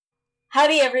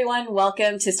Howdy, everyone.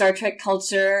 Welcome to Star Trek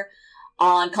Culture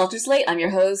on Culture Slate. I'm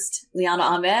your host, Liana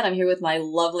Ahmed. I'm here with my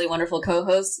lovely, wonderful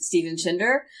co-host, Stephen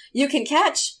Schinder. You can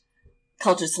catch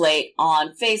Culture Slate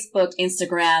on Facebook,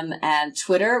 Instagram, and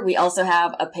Twitter. We also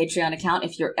have a Patreon account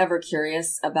if you're ever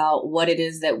curious about what it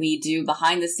is that we do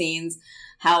behind the scenes,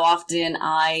 how often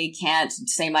I can't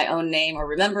say my own name or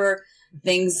remember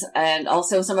things, and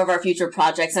also some of our future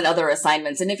projects and other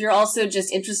assignments. And if you're also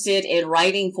just interested in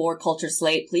writing for Culture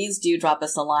Slate, please do drop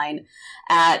us a line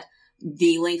at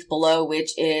the link below,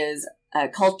 which is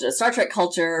Star Trek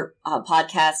Culture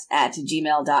podcast at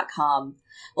gmail.com.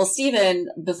 Well, Stephen,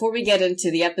 before we get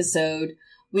into the episode,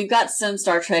 we've got some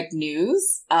Star Trek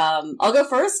news. I'll go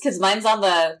first because mine's on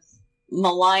the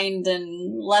maligned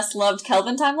and less loved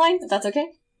Kelvin timeline, if that's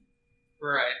okay.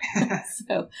 Right.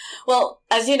 Well,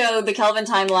 as you know, the Kelvin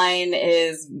timeline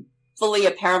is fully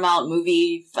a Paramount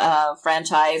movie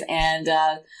franchise, and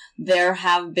there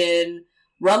have been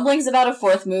rumblings about a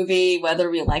fourth movie, whether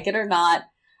we like it or not.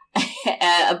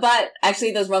 But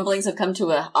actually, those rumblings have come to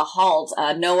a halt.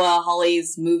 Noah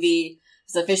Hawley's movie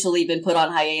has officially been put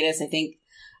on hiatus. I think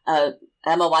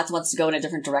Emma Watson wants to go in a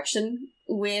different direction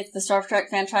with the Star Trek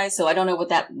franchise, so I don't know what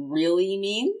that really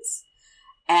means.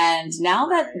 And now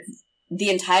that the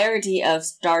entirety of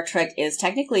Star Trek is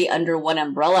technically under one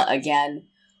umbrella again,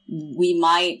 we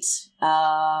might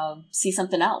see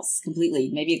something else completely.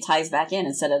 Maybe it ties back in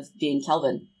instead of being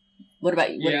Kelvin. What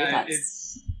about you? What are your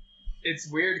thoughts?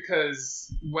 It's weird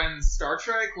because when Star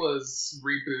Trek was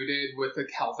rebooted with the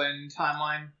Kelvin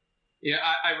timeline,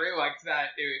 I really liked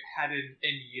that it had an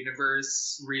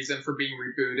in-universe reason for being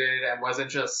rebooted and wasn't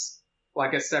just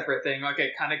like a separate thing. Like,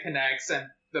 it kind of connects, and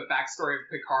the backstory of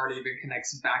Picard even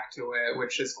connects back to it,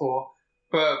 which is cool.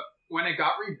 But when it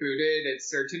got rebooted, it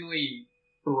certainly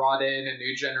brought in a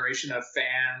new generation of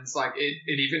fans. Like, it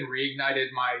even reignited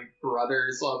my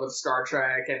brother's love of Star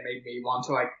Trek and made me want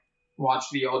to, watch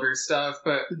the older stuff.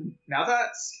 But now that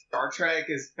Star Trek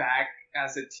is back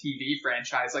as a TV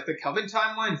franchise, the Kelvin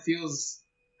timeline feels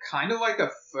kind of like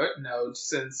a footnote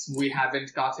since we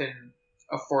haven't gotten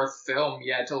a fourth film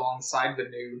yet alongside the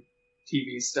new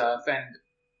TV stuff. And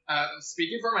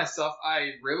speaking for myself,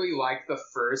 I really like the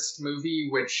first movie,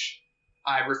 which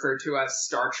I refer to as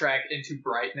Star Trek Into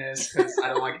Brightness, because I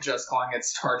don't like just calling it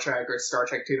Star Trek or Star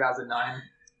Trek 2009.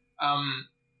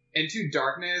 Into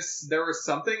Darkness, there were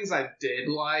some things I did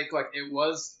like it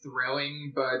was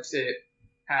thrilling, but it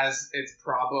has its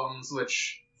problems,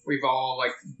 which we've all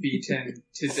beaten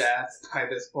to death by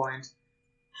this point.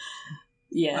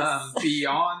 Yes.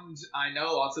 Beyond, I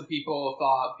know lots of people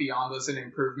thought Beyond was an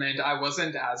improvement. I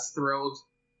wasn't as thrilled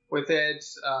with it.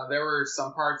 There were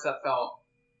some parts that felt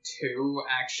too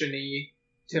action-y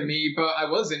to me, but I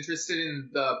was interested in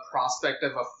the prospect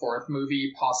of a fourth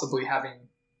movie, possibly having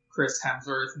Chris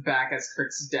Hemsworth back as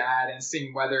Kirk's dad and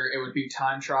seeing whether it would be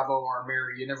time travel or a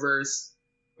mirror universe.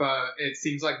 But it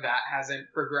seems like that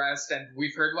hasn't progressed, and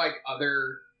we've heard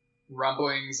other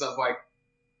rumblings of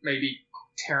maybe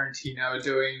Tarantino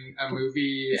doing a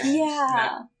movie,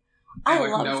 and I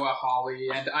love Noah Hawley,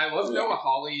 and I love Noah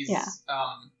Hawley's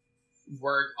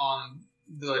work on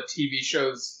the TV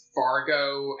shows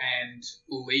Fargo and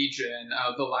Legion,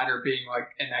 the latter being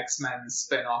an X-Men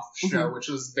spin-off show, which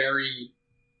was very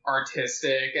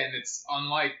artistic, and it's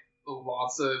unlike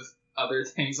lots of other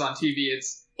things on TV.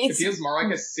 It feels more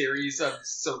like a series of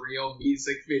surreal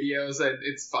music videos, and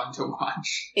it's fun to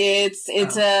watch. It's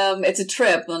a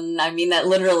trip, and I mean that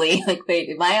literally. Wait,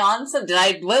 am I on some?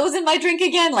 What was in my drink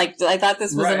again? I thought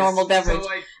this was a normal beverage.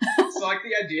 So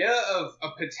the idea of a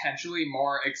potentially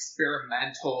more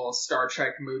experimental Star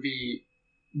Trek movie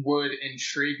would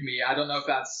intrigue me. I don't know if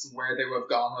that's where they would have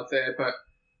gone with it, but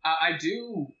I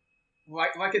do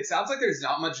it sounds like there's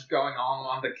not much going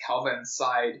on the Kelvin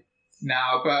side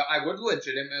now, but I would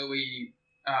legitimately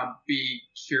be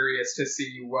curious to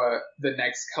see what the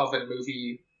next Kelvin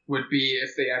movie would be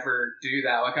if they ever do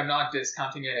that. I'm not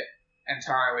discounting it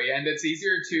entirely, and it's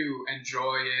easier to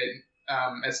enjoy it,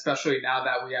 especially now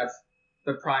that we have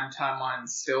the prime timeline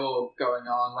still going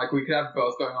on. We could have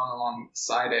both going on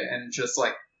alongside it, and just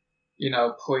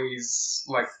please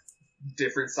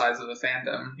different sides of the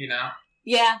fandom,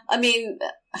 Yeah, I mean,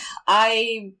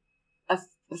 I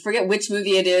forget which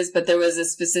movie it is, but there was a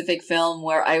specific film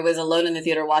where I was alone in the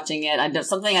theater watching it.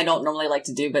 Something I don't normally like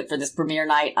to do, but for this premiere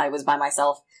night, I was by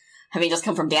myself. Having just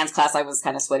come from dance class, I was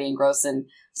kind of sweaty and gross and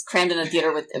was crammed in a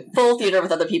full theater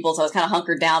with other people, so I was kind of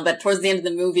hunkered down. But towards the end of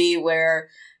the movie, where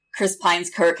Chris Pine's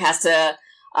Kirk has to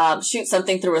shoot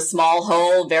something through a small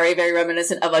hole, very, very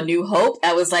reminiscent of A New Hope,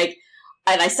 I was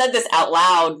and I said this out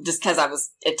loud just because I was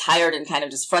tired and kind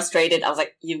of just frustrated. I was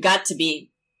you've got to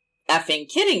be effing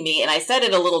kidding me? And I said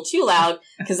it a little too loud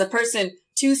because the person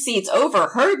 2 seats over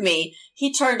heard me.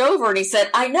 He turned over and he said,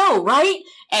 I know, right?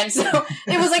 And so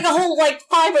it was like a whole, like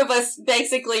 5 of us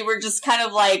basically were just kind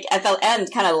of like at the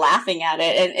end kind of laughing at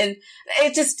it. And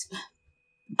it just,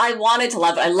 I wanted to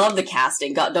love it. I love the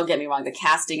casting. God, don't get me wrong. The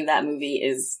casting in that movie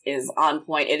is on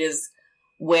point. It is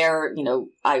where,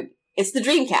 it's the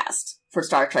dream cast for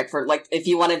Star Trek, for like, if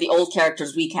you wanted the old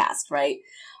characters recast, right?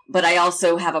 But I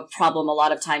also have a problem a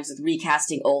lot of times with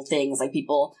recasting old things. Like,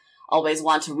 people always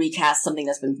want to recast something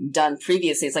that's been done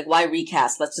previously. It's like, why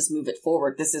recast? Let's just move it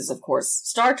forward. This is, of course,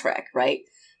 Star Trek, right?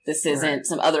 This isn't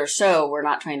some other show. We're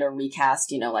not trying to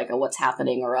recast, like a What's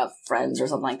Happening or a Friends or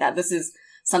something like that. This is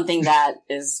something that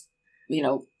is,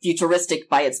 futuristic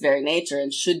by its very nature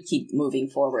and should keep moving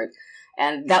forward.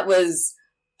 And that was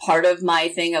part of my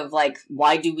thing of like,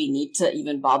 why do we need to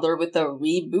even bother with a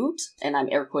reboot? And I'm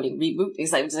air quoting reboot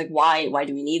because I was like, why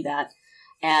do we need that?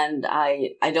 And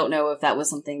I don't know if that was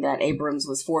something that Abrams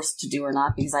was forced to do or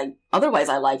not, because otherwise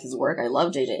I like his work. I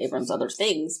love J.J. Abrams' other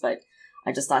things, but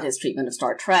I just thought his treatment of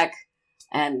Star Trek,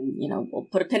 and, we'll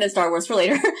put a pin in Star Wars for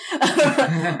later,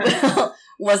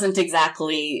 wasn't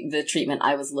exactly the treatment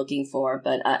I was looking for.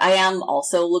 But I am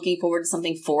also looking forward to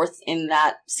something fourth in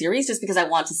that series, just because I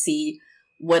want to see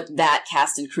what that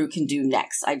cast and crew can do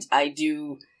next. I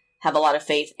do have a lot of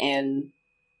faith in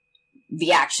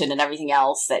the action and everything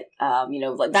else that,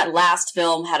 like that last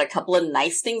film had a couple of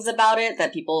nice things about it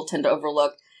that people tend to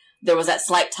overlook. There was that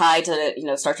slight tie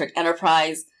to, Star Trek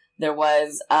Enterprise. There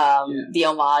was, the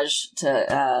homage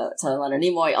to Leonard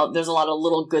Nimoy. There's a lot of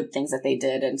little good things that they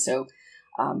did. And so,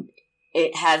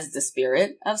 it has the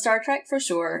spirit of Star Trek for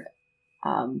sure.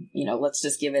 Let's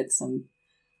just give it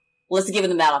let's give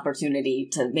them that opportunity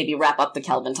to maybe wrap up the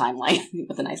Kelvin timeline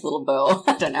with a nice little bow.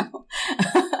 I don't know.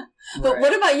 But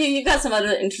what about you? You've got some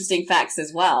other interesting facts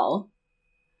as well.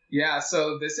 Yeah,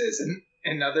 so this is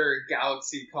another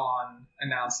GalaxyCon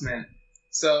announcement.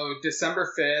 So December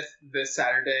 5th, this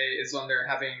Saturday, is when they're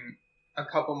having a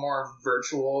couple more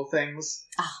virtual things.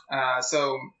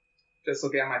 So just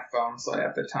looking at my phone so I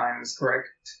have the times correct.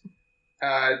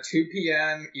 2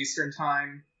 p.m. Eastern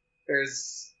Time,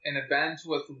 there's an event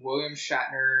with William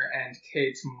Shatner and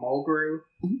Kate Mulgrew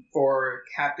for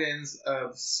Captains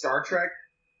of Star Trek.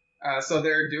 So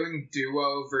they're doing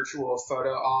duo virtual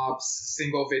photo ops,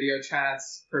 single video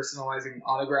chats, personalizing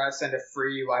autographs, and a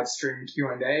free live stream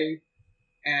Q&A.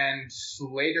 And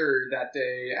later that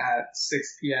day at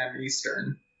 6 p.m.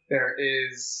 Eastern, there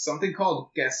is something called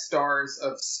Guest Stars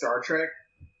of Star Trek,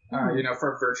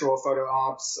 for virtual photo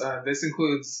ops. This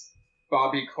includes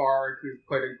Bobby Clark, who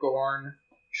played a Gorn,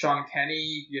 Sean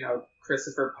Kenny,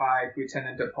 Christopher Pike,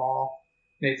 Lieutenant DePaul,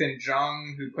 Nathan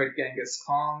Jung, who played Genghis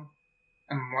Khan,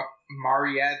 and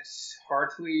Mariette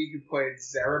Hartley, who played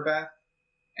Zarabeth,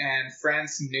 and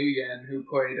France Nguyen, who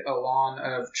played Elan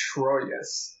of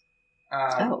Troyes.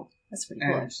 That's pretty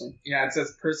cool, actually. Yeah, it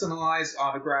says personalized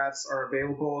autographs are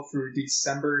available through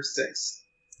December 6th.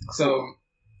 Cool. So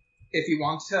if you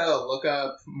want to look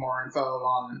up more info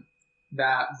on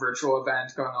that virtual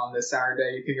event going on this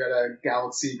Saturday, you can go to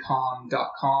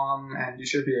galaxycon.com and you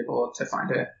should be able to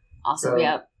find it. Awesome,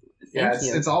 yeah. Thank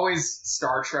you. It's always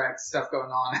Star Trek stuff going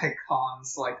on at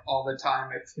cons, like, all the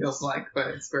time, it feels like, but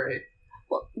it's great.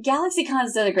 Well,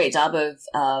 GalaxyCon's done a great job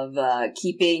of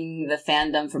keeping the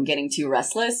fandom from getting too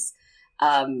restless.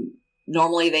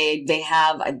 Normally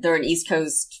they're an East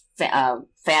Coast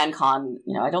fan con.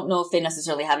 I don't know if they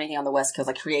necessarily have anything on the West Coast.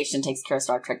 Like, Creation takes care of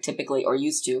Star Trek typically, or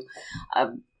used to.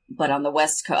 But on the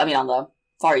West Coast, on the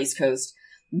far East Coast,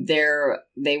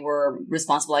 they were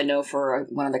responsible, I know, for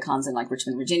one of the cons in like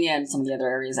Richmond, Virginia, and some of the other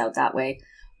areas out that way.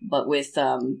 But with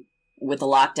the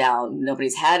lockdown,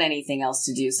 nobody's had anything else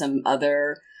to do. Some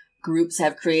other groups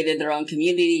have created their own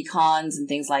community cons and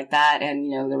things like that.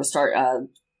 And, there was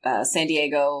San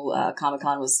Diego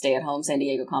Comic-Con was Stay at Home San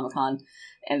Diego Comic-Con.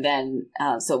 And then,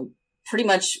 so pretty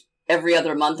much every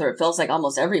other month, or it feels like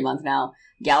almost every month now,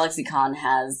 GalaxyCon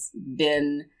has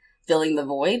been filling the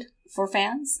void for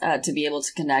fans, to be able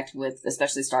to connect with,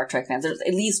 especially Star Trek fans. There's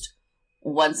at least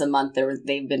once a month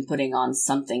they've been putting on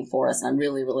something for us, and I'm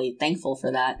really, really thankful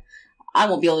for that. I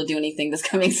won't be able to do anything this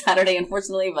coming Saturday,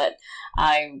 unfortunately, but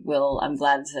I will. I'm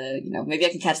glad to, maybe I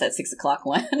can catch that 6:00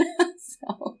 one.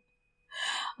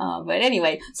 But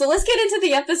anyway, so let's get into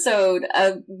the episode.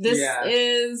 This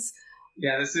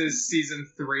is season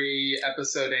 3,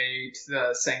 episode 8,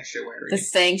 The Sanctuary. The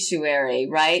Sanctuary,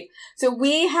 right? So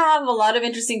we have a lot of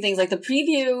interesting things. Like, the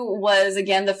preview was,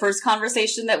 again, the first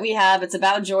conversation that we have. It's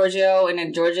about Giorgio, and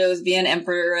then Giorgio's being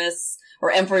Empress,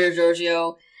 or Emperor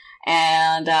Giorgio.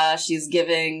 And she's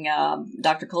giving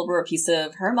Dr. Culber a piece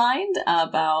of her mind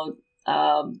about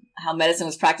how medicine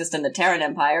was practiced in the Terran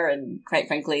Empire, and quite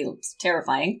frankly, it's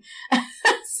terrifying.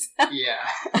 Yeah.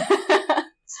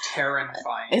 It's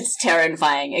terrifying. It's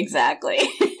terrifying, exactly.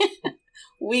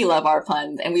 We love our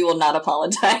puns, and we will not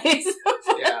apologize.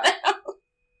 Yeah.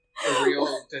 The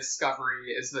real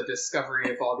discovery is the discovery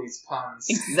of all these puns.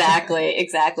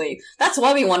 Exactly. That's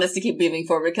why we want us to keep moving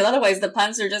forward, because otherwise the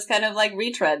puns are just kind of like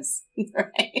retreads,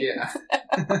 right? Yeah.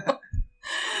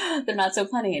 They're not so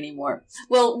funny anymore.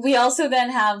 Well, we also then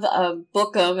have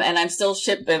Bookham, and I'm still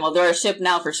shipping. Well, they're a ship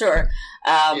now for sure.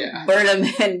 Burnham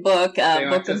and Book. They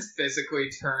like Bookham just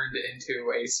physically turned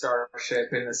into a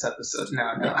starship in this episode.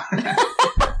 No.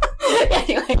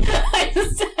 Anyway,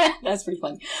 that's pretty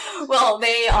funny. Well,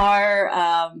 they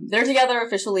are, they're together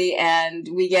officially, and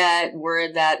we get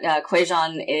word that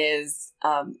Quajon is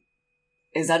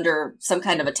under some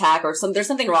kind of attack, or there's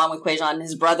something wrong with Quajon.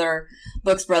 His brother,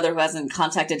 Book's brother, who hasn't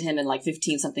contacted him in like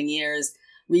 15-something years,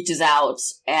 reaches out,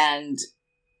 and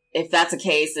if that's the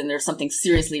case, then there's something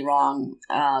seriously wrong,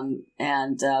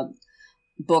 and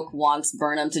Book wants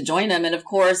Burnham to join him, and of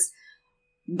course,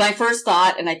 my first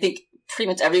thought, and I think pretty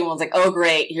much everyone was like, oh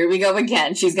great, here we go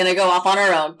again. She's gonna go off on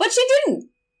her own. But she didn't.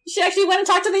 She actually went and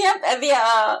talked to the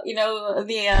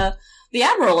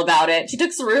Admiral about it. She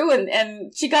took Saru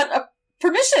and she got a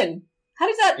permission. How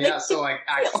does that make so like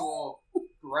actual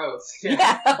growth.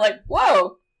 Yeah, like,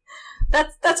 whoa.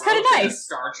 That's kind of nice. In a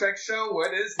Star Trek show?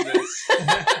 What is this?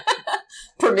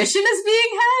 Permission is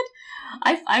being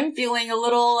had? I'm feeling a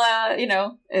little,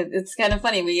 it's kind of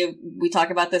funny. We talk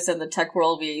about this in the tech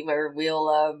world, where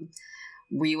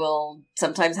we will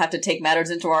sometimes have to take matters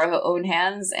into our own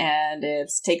hands, and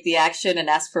it's take the action and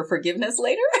ask for forgiveness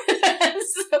later.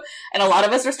 And a lot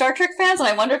of us are Star Trek fans, and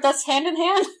I wonder if that's hand in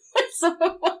hand with some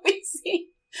of what we see.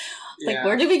 Like,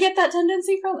 where did we get that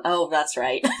tendency from? Oh, that's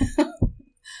right.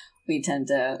 We tend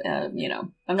to,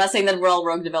 I'm not saying that we're all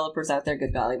rogue developers out there.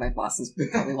 Good golly, my boss is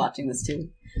probably watching this too.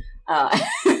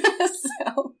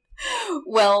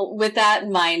 Well, with that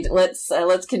in mind, let's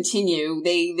continue.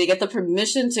 They get the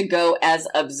permission to go as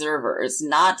observers,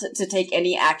 not to take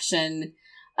any action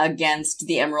against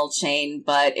the Emerald Chain,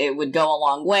 but it would go a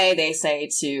long way, they say,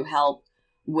 to help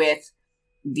with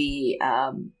the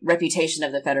reputation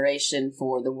of the Federation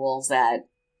for the wolves that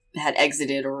had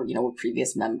exited or, were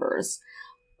previous members.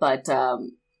 But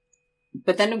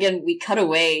then again, we cut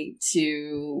away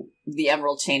to the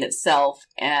Emerald Chain itself,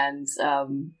 and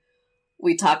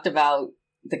we talked about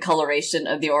the coloration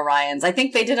of the Orions. I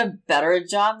think they did a better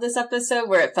job this episode,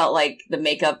 where it felt like the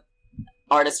makeup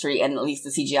artistry and at least the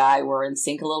CGI were in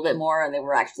sync a little bit more, and they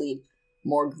were actually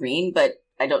more green. But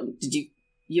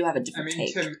you have a different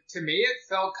take? To me, it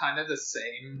felt kind of the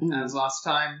same as last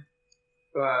time.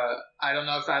 But I don't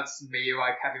know if that's me,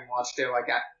 like, having watched it, like,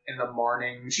 in the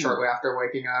morning, shortly after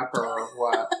waking up, or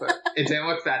what. But it didn't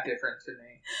look that different to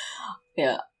me.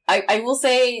 Yeah. I will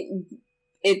say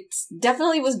it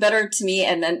definitely was better to me,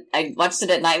 and then I watched it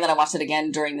at night, and then I watched it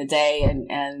again during the day,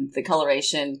 and the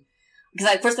coloration.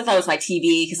 Because at first I thought it was my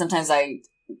TV, because sometimes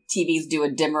TVs do a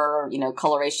dimmer,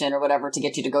 coloration or whatever to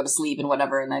get you to go to sleep and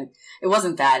whatever, and it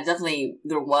wasn't that. Definitely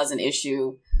there was an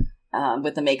issue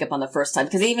with the makeup on the first time,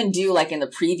 because they even do, like, in the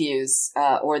previews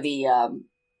or the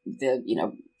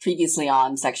previously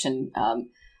on section,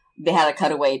 they had a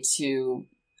cutaway to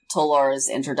Tolar's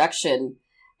introduction,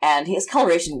 and his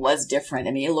coloration was different.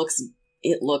 I mean,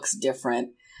 it looks different.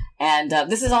 And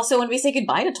this is also when we say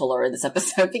goodbye to Tolar in this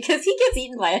episode, because he gets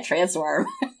eaten by a transworm.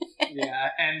 Yeah,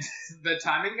 and the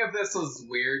timing of this was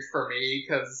weird for me,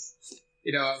 because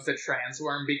the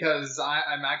transworm, because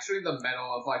I'm actually in the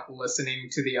middle of, like, listening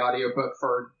to the audiobook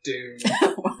for Dune,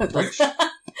 which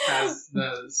has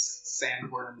the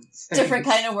sandworms. Different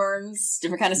kind of worms,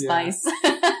 different kind of spice.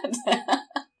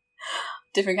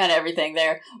 Different kind of everything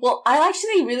there. Well, I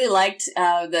actually really liked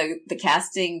the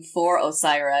casting for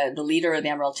Osira, the leader of the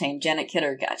Emerald Chain, Janet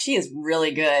Kidder. God, she is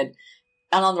really good.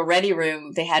 And on the Ready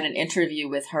Room, they had an interview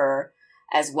with her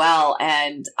as well,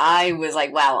 and I was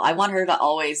like, wow, I want her to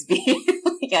always be...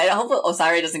 I hope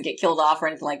Osira doesn't get killed off or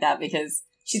anything like that, because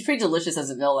she's pretty delicious as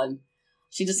a villain.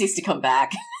 She just needs to come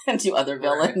back and do other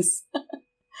villains. Right.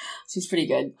 She's pretty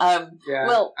good.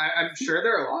 Well, I'm sure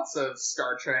there are lots of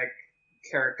Star Trek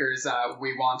characters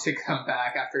we want to come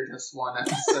back after just one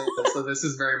episode, so this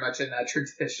is very much in that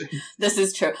tradition. This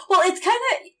is true. Well,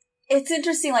 it's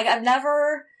interesting. Like, I've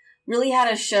never really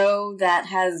had a show that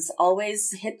has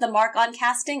always hit the mark on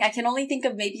casting. I can only think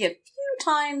of maybe a few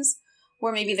times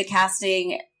where maybe the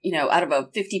casting, out of a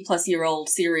 50-plus-year-old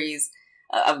series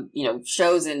of,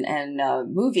 shows and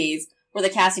movies, where the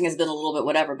casting has been a little bit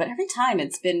whatever, but every time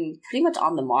it's been pretty much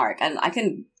on the mark. And I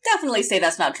can definitely say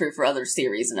that's not true for other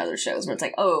series and other shows where it's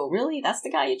like, oh, really? That's the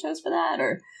guy you chose for that?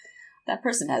 Or that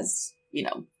person has,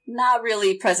 not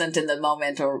really present in the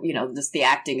moment, or, just the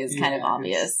acting is kind of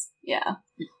obvious. Yeah.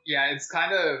 Yeah, it's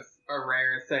kind of a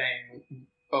rare thing.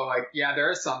 But, there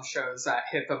are some shows that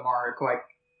hit the mark,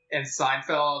 in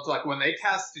Seinfeld, when they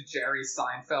cast Jerry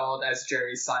Seinfeld as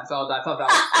Jerry Seinfeld, I thought that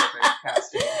was perfect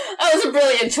casting. That was a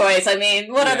brilliant choice. I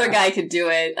mean, what other guy could do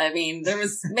it? I mean, there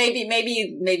was maybe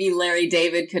Larry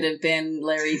David could have been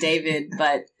Larry David,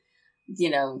 but,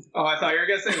 Oh, I thought you were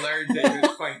going to say Larry David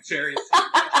playing Jerry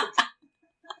Seinfeld.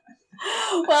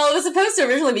 Well, it was supposed to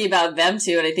originally be about them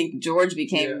two, and I think George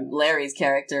became Larry's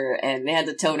character, and they had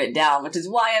to tone it down, which is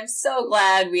why I'm so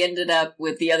glad we ended up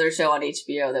with the other show on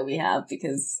HBO that we have,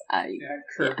 because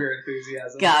Curb Your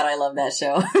Enthusiasm. God, I love that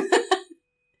show.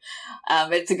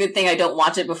 It's a good thing I don't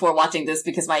watch it before watching this,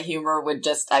 because my humor would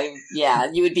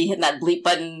you would be hitting that bleep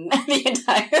button the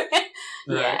entire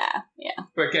Right. Yeah.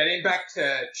 But getting back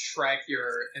to Trek Your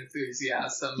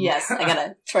Enthusiasm. Yes, I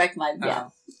gotta Trek my,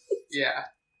 yeah.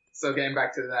 So getting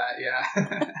back to that, yeah.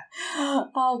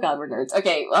 Oh God, we're nerds.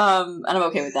 Okay, and I'm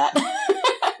okay with that.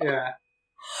 Yeah.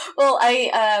 Well,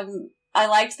 I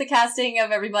liked the casting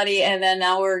of everybody, and then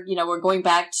now we're going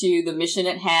back to the mission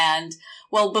at hand.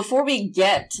 Well, before we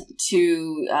get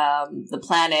to the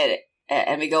planet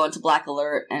and we go into Black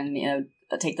Alert and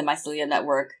take the Mycelia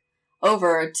network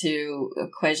over to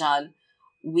Kwejan,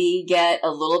 we get a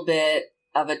little bit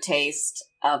of a taste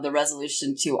of the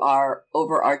resolution to our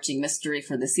overarching mystery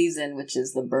for the season, which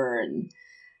is the burn.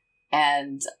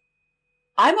 And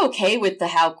I'm okay with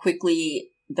how quickly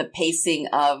the pacing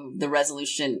of the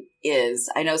resolution is.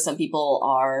 I know some people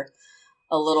are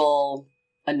a little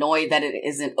annoyed that it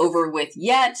isn't over with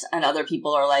yet, and other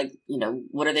people are like,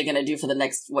 what are they going to do for the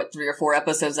next 3 or 4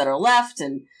 episodes that are left?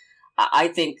 And I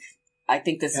think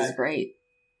this is great.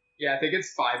 Yeah, I think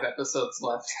it's 5 episodes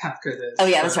left after this. Oh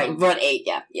yeah, that's right. We're on 8.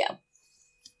 Yeah.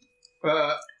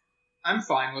 I'm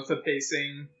fine with the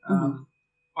pacing.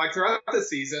 Throughout the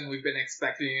season, we've been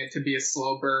expecting it to be a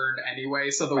slow burn anyway.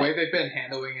 So the way they've been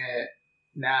handling it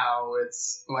now,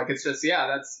 it's just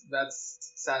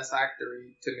that's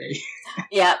satisfactory to me.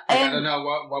 Yeah, I don't know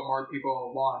what more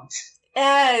people want.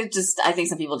 I think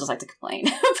some people just like to complain,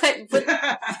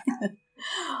 but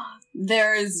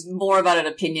there is more about an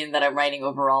opinion that I'm writing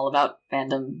overall about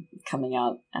fandom coming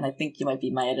out, and I think you might be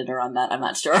my editor on that. I'm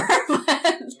not sure,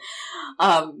 but,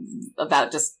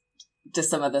 about just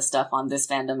some of the stuff on this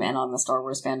fandom and on the Star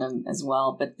Wars fandom as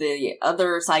well. But the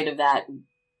other side of that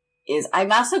is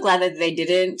I'm also glad that they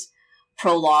didn't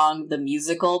prolong the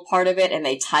musical part of it, and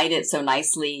they tied it so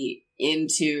nicely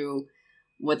into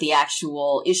what the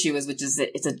actual issue is, which is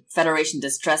it's a Federation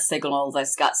distress signal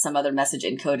that's got some other message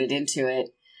encoded into it.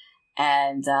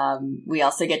 And we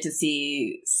also get to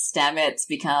see Stamets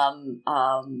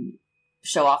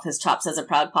show off his chops as a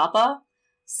proud papa,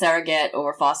 surrogate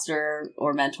or foster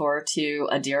or mentor to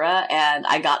Adira. And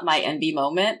I got my NB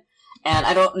moment. And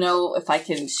I don't know if I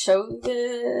can show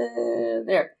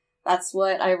there. That's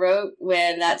what I wrote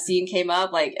when that scene came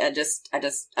up. I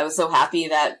was so happy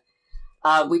that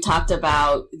we talked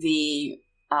about this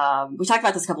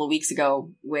a couple of weeks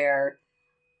ago, where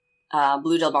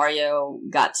Blue Del Barrio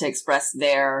got to express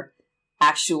their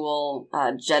actual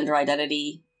gender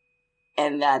identity,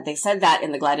 and that they said that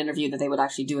in the Glad interview that they would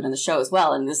actually do it in the show as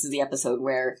well. And this is the episode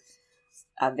where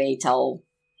they tell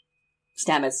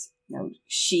Stamets,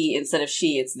 she instead of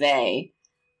she, it's they,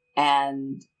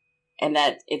 and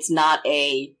that it's not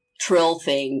a Trill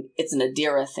thing, it's an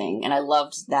Adira thing. And I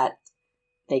loved that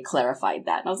they clarified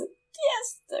that, and I was like,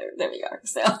 yes, there we are.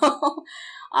 So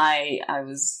I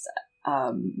was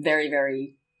very,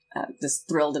 very just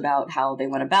thrilled about how they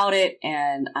went about it,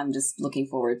 and I'm just looking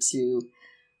forward to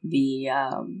the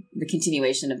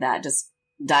continuation of that just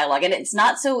dialogue. And it's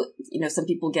not so, some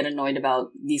people get annoyed about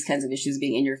these kinds of issues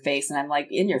being in your face, and I'm like,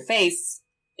 in your face?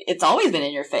 It's always been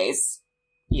in your face.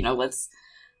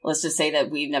 Let's just say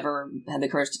that we've never had the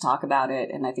courage to talk about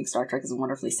it, and I think Star Trek is a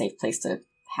wonderfully safe place to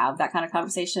have that kind of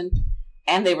conversation.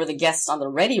 And they were the guests on the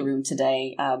Ready Room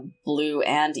today. Blue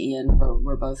and Ian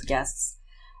were both guests.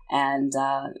 And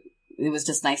it was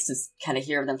just nice to kind of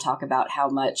hear them talk about how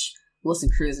much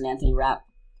Wilson Cruz and Anthony Rapp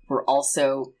were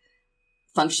also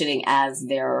functioning as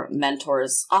their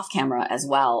mentors off camera as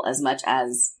well, as much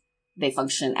as they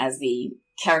function as the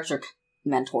character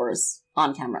mentors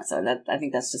on camera. So I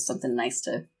think that's just something nice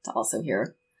to also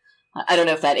hear. I don't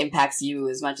know if that impacts you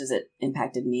as much as it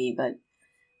impacted me, but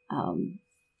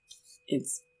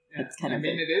it's kind of. I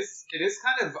mean, it is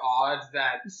kind of odd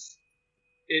that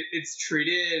it's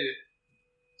treated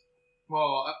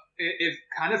Well, it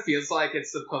kind of feels like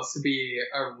it's supposed to be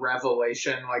a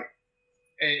revelation, like,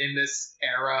 in this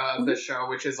era of the show,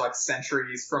 which is, like,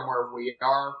 centuries from where we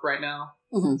are right now.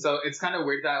 Mm-hmm. So it's kind of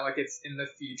weird that, like, it's in the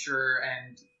future,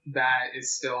 and that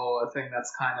is still a thing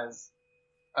that's kind of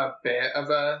a bit of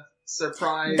a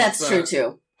surprise. That's true,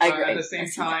 too. I agree. At the same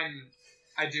time,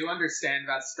 I do understand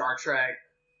that Star Trek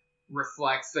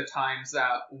reflects the times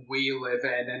that we live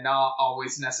in, and not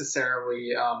always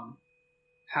necessarily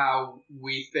how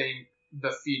we think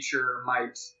the future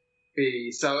might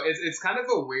be. So it's kind of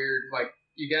a weird, like,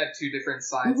 you get two different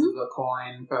sides of the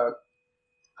coin, but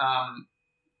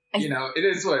you know, it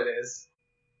is what it is.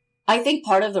 I think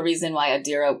part of the reason why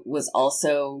Adira was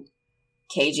also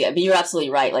cagey, I mean, you're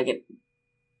absolutely right, like,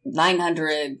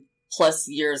 900 plus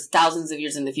years, thousands of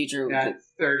years in the future. Yeah,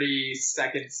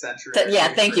 32nd century.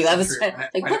 Yeah, thank you. I was like,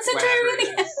 what century are we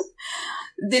in?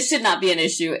 in? This should not be an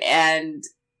issue. And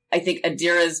I think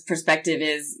Adira's perspective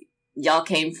is, y'all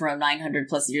came from 900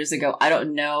 plus years ago. I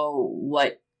don't know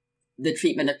what the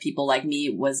treatment of people like me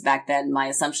was back then. My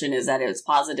assumption is that it was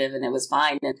positive and it was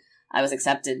fine and I was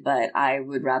accepted, but I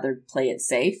would rather play it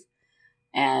safe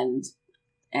and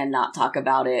not talk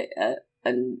about it,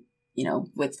 and, you know,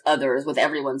 with others, with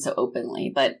everyone so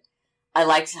openly. But I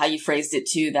liked how you phrased it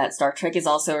too, that Star Trek is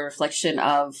also a reflection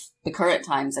of the current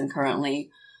times, and currently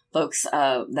folks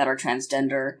that are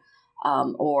transgender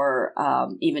or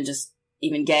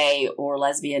even gay or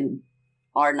lesbian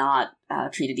are not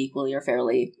treated equally or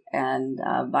fairly, and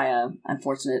by a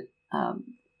unfortunate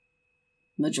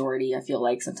majority, I feel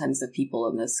like, sometimes of people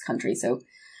in this country. So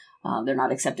they're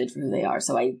not accepted for who they are.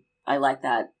 So I like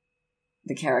that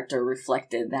the character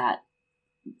reflected that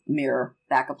mirror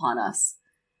back upon us.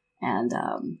 And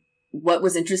what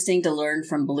was interesting to learn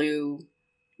from Blue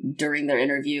during their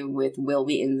interview with Will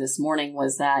Wheaton this morning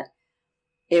was that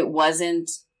it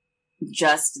wasn't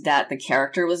just that the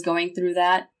character was going through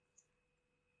that.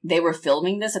 They were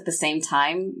filming this at the same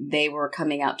time they were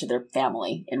coming out to their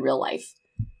family in real life.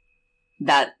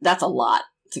 That's a lot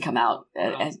to come out.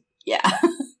 Wow. Yeah.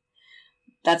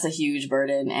 That's a huge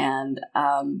burden. And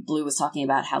Blue was talking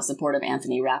about how supportive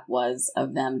Anthony Rapp was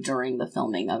of them during the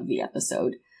filming of the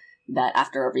episode. That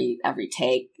after every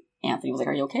take, Anthony was like,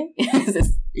 "Are you okay?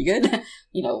 You good?"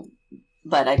 You know.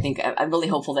 But I think I'm really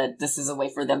hopeful that this is a way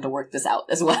for them to work this out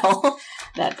as well.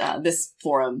 That this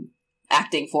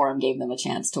acting forum, gave them a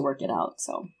chance to work it out.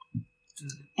 So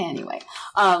anyway,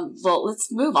 well, let's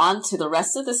move on to the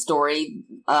rest of the story.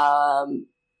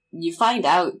 You find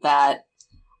out that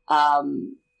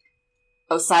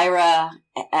Osira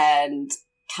and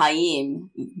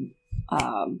Kaim,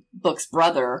 Book's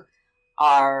brother,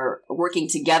 are working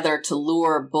together to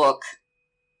lure Book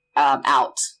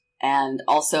out. And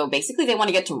also, basically, they want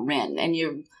to get to Rin. And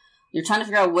you're trying to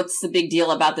figure out what's the big deal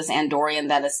about this Andorian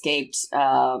that escaped,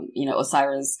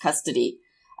 Osira's custody.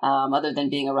 Other than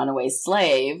being a runaway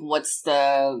slave, what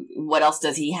else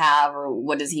does he have, or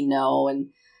what does he know?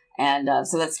 And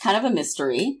so that's kind of a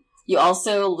mystery. You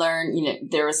also learn,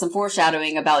 there was some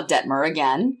foreshadowing about Detmer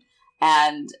again.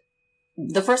 And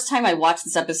the first time I watched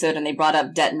this episode and they brought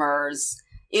up Detmer's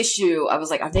issue, I was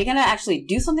like, are they going to actually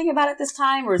do something about it this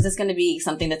time? Or is this going to be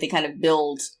something that they kind of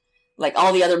build, like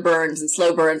all the other burns and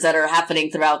slow burns that are happening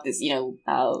throughout this,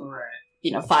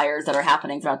 fires that are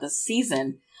happening throughout this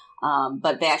season?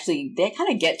 But they kind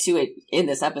of get to it in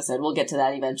this episode. We'll get to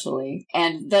that eventually.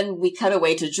 And then we cut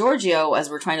away to Giorgio as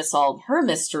we're trying to solve her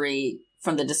mystery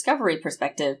from the Discovery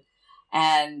perspective.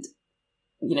 And,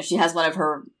 she has one of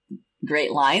her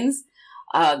great lines,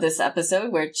 this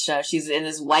episode, which she's in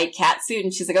this white cat suit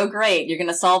and she's like, "Oh, great. You're going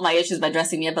to solve my issues by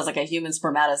dressing me up as like a human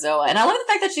spermatozoa." And I love the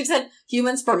fact that she said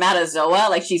human spermatozoa,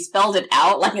 like she spelled it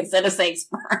out, like instead of saying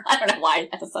sperm. I don't know why.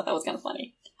 I just thought that was kind of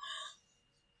funny.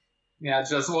 Yeah,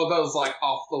 just one of those, like,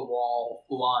 off-the-wall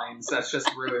lines that's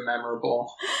just really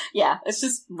memorable. Yeah, it's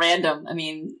just random. I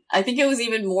mean, I think it was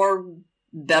even more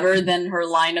better than her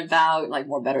line about, like,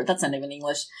 more better. That's not even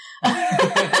English.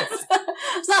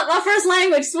 It's not my first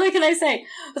language, so what can I say?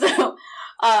 So,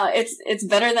 it's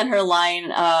better than her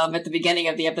line, at the beginning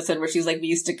of the episode where she was like, we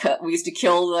used to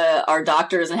kill our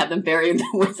doctors and have them bury them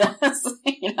with us.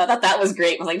 I thought that was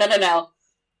great. I was like, no.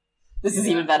 This is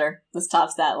even better. This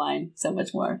tops that line so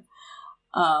much more.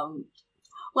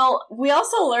 Well, we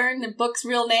also learned Book's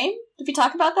real name. Did we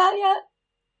talk about that yet?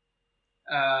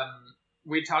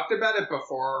 We talked about it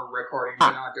before recording,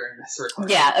 but not during this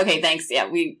recording. Yeah, okay, thanks. Yeah,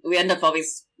 we end up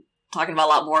always talking about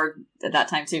a lot more at that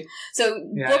time, too. So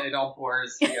yeah, it all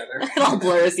blurs together. It all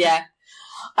blurs, yeah.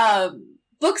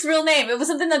 Book's real name, it was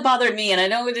something that bothered me, and I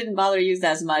know it didn't bother you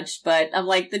as much, but I'm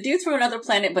like, the dude's from another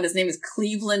planet, but his name is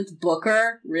Cleveland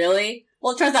Booker? Really?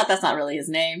 Well, it turns out that's not really his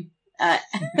name.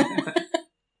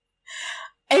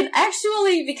 And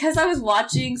actually, because I was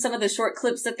watching some of the short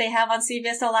clips that they have on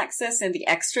CBS All Access in the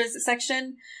extras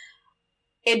section,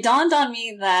 it dawned on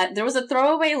me that there was a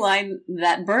throwaway line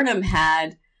that Burnham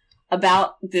had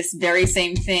about this very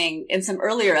same thing in some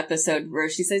earlier episode where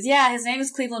she says, yeah, his name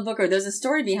is Cleveland Booker. There's a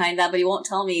story behind that, but he won't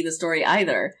tell me the story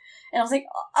either. And I was like,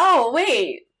 oh,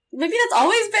 wait, maybe that's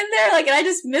always been there? Like, and I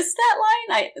just missed that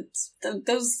line?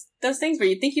 Those things where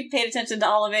you think you've paid attention to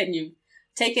all of it and you've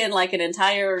taken like an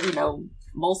entire,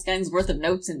 Moleskin's worth of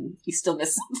notes and you still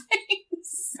miss something.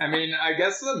 I mean, I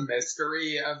guess the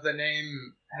mystery of the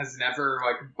name has never,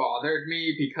 bothered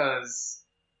me because...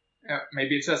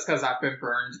 maybe it's just because I've been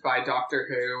burned by Doctor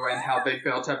Who and how they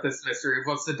built up this mystery of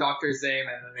what's the Doctor's name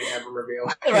and then they never reveal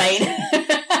it. Right.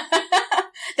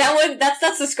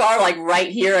 That's the scar right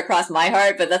here across my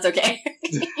heart, but that's okay.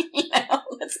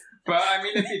 But I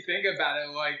mean, if you think about it,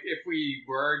 if we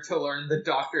were to learn the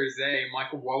Doctor's name,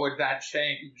 what would that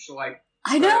change?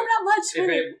 I know, not much.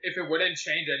 If it wouldn't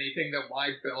change anything, then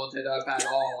why build it up at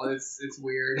all? It's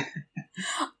weird.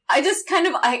 I just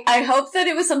I hope that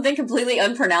it was something completely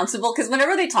unpronounceable, because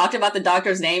whenever they talked about the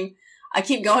Doctor's name, I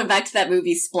keep going back to that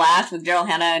movie Splash with Daryl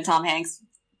Hannah and Tom Hanks.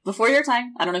 Before your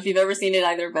time. I don't know if you've ever seen it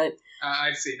either, but...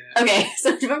 I've seen it. Okay,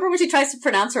 so remember when she tries to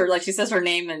pronounce her, she says her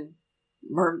name in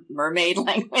mermaid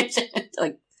language,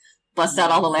 busts out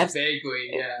all the lamps?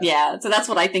 Vaguely, yeah. Yeah, so that's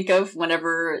what I think of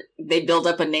whenever they build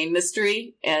up a name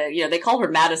mystery. They call her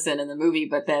Madison in the movie,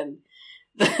 but then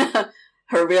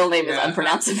her real name is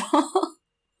unpronounceable.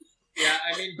 Yeah,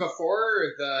 I mean,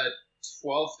 before the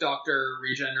 12th Doctor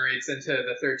regenerates into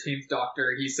the 13th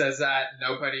Doctor, he says that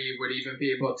nobody would even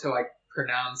be able to,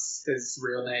 pronounce his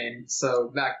real name.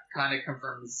 So that kind of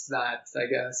confirms that, I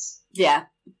guess. Yeah,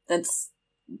 that's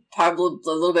probably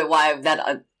a little bit why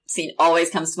that scene always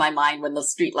comes to my mind when the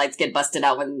street lights get busted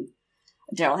out when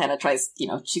Daryl Hannah tries,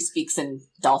 she speaks in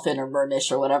Dolphin or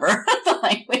Mermish or whatever the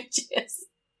language is.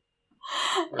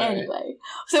 Right. Anyway,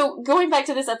 so going back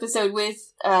to this episode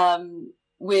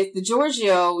with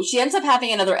Giorgio, she ends up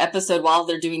having another episode while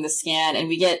they're doing the scan, and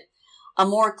we get a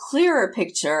more clearer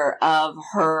picture of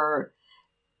her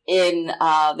in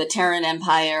the Terran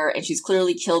Empire, and she's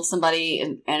clearly killed somebody,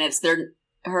 and it's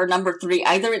her number 3.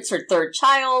 Either it's her third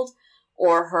child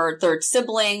or her third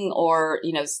sibling, or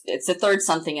it's the third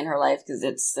something in her life, because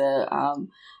it's the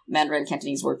Mandarin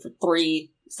Cantonese word for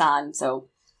 3, san. So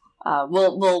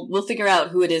we'll figure out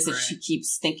who it is that she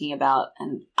keeps thinking about.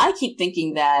 And I keep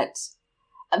thinking that,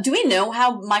 do we know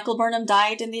how Michael Burnham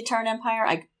died in the Terran Empire?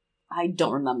 I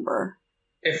don't remember.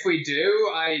 If we do,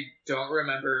 I don't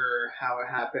remember how it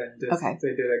happened. If they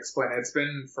did explain it. It's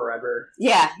been forever.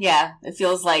 Yeah. It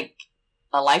feels like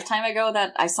a lifetime ago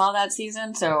that I saw that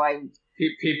season, so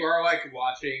people are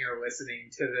watching or listening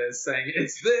to this saying,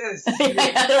 it's this!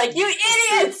 Yeah, they're like, you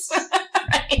idiots!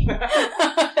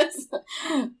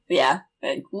 Yeah.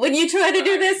 When you try to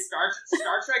do this...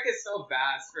 Star Trek is so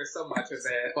vast for so much of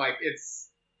it.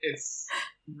 It's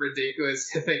ridiculous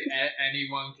to think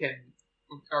anyone can,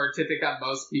 or to think that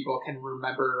most people can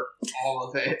remember all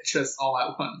of it just all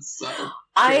at once. So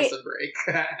give us a break.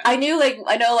 I know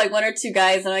one or two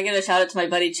guys, and I give a shout out to my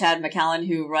buddy Chad McCallan,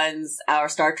 who runs our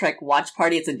Star Trek watch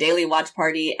party. It's a daily watch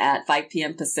party at 5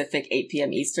 p.m. Pacific, 8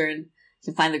 p.m. Eastern. You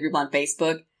can find the group on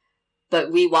Facebook.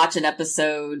 But we watch an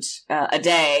episode a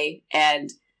day, and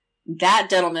that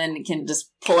gentleman can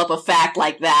just pull up a fact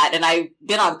like that. And I've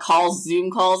been on calls, Zoom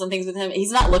calls and things with him.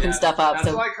 He's not looking stuff up.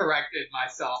 That's why I corrected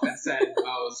myself and said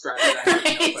most rather than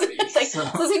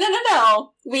nobody.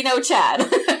 No. We know Chad.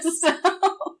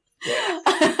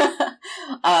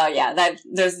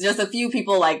 There's just a few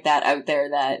people like that out there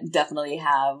that definitely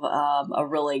have a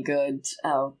really good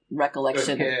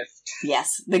recollection. The gift.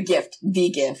 Yes, the gift.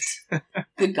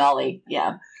 Good golly,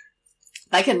 yeah.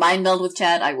 If I could mind meld with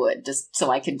Chad, I would, just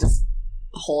so I could just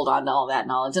hold on to all that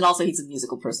knowledge. And also, he's a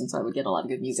musical person, so I would get a lot of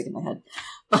good music in my head.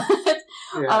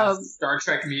 But Star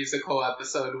Trek musical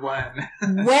episode when?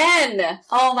 When?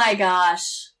 Oh my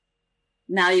gosh!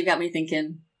 Now you've got me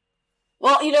thinking.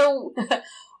 Well,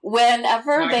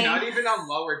 whenever they... Not even on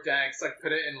Lower Decks,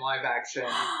 put it in live action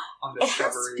on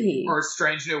Discovery. Or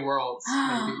Strange New Worlds,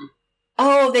 maybe.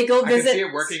 Oh, they go visit... I can see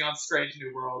it working on Strange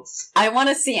New Worlds. I want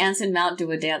to see Anson Mount do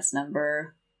a dance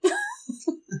number.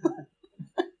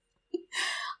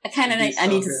 I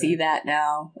need to see that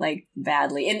now,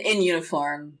 badly. In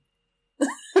uniform.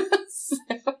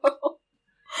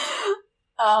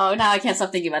 Oh, now I can't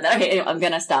stop thinking about that. Okay, anyway, I'm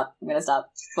gonna stop.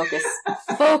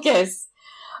 Focus.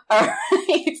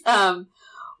 Alright,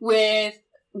 with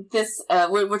this,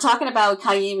 we're talking about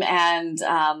Kaim and,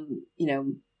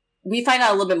 we find out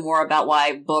a little bit more about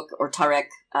why Book or Tarek,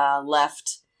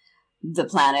 left the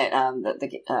planet,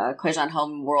 the Kwejan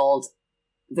home world.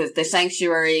 The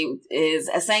sanctuary is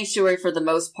a sanctuary for the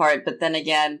most part, but then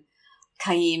again,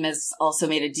 Kaim has also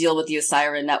made a deal with the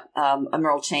Osira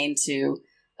Emerald Chain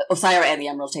Osira and the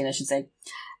Emerald Chain, I should say,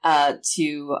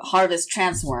 to harvest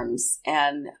transworms,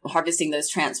 and harvesting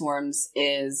those transworms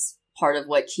is part of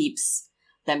what keeps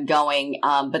them going.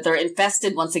 But they're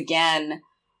infested once again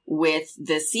with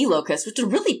the sea locusts, which are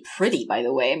really pretty, by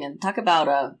the way. I mean, talk about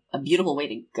a beautiful way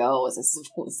to go as a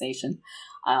civilization.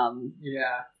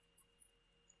 Yeah.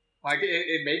 Like,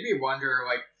 it made me wonder,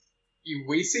 like,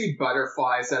 we see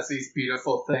butterflies as these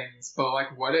beautiful things, but,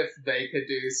 like, what if they could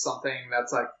do something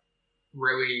that's, like,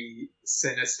 really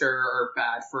sinister or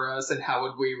bad for us, and how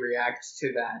would we react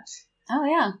to that? Oh,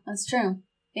 yeah, that's true.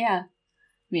 Yeah.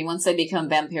 I mean, once they become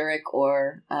vampiric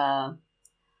or,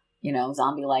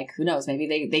 zombie-like, who knows?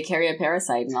 Maybe they carry a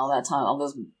parasite and all that time. All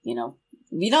those,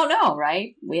 we don't know,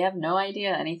 right? We have no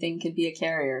idea. Anything could be a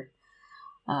carrier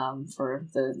for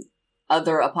the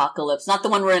other apocalypse. Not the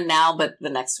one we're in now, but the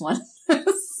next one.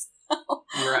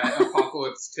 Right,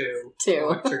 Apocalypse 2.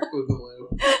 Electric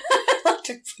Boogaloo.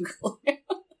 Electric Boogaloo.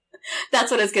 That's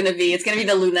what it's going to be. It's going to be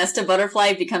the Lunesta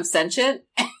butterfly becomes sentient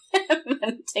and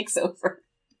then it takes over.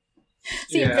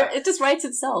 See, it just writes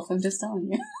itself. I'm just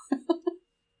telling you.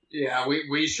 Yeah,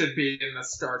 we should be in the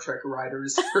Star Trek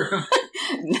writers' room.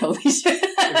 No, we should.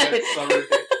 It's so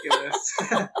ridiculous.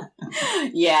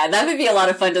 Yeah, that would be a lot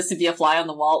of fun just to be a fly on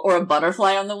the wall or a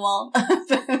butterfly on the wall.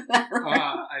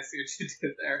 I see what you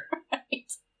did there. Right.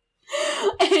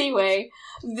 Anyway,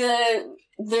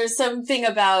 there's something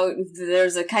about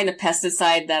there's a kind of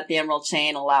pesticide that the Emerald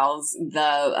Chain allows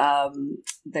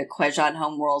the Kwejan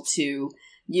homeworld to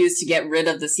use to get rid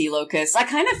of the sea locusts. I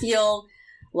kind of feel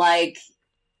like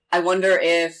I wonder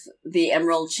if the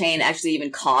Emerald Chain actually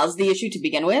even caused the issue to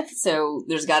begin with. So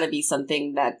there's got to be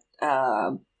something that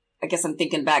I guess I'm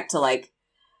thinking back to like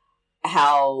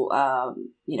how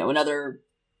in other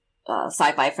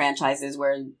sci-fi franchises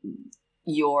where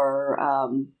your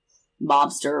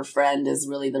mobster friend is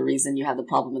really the reason you have the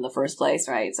problem in the first place,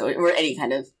 right? So, or any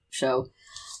kind of show.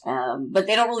 But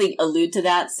they don't really allude to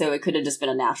that, so it could have just been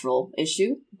a natural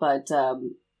issue. But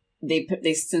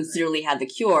they sincerely had the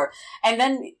cure. And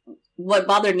then what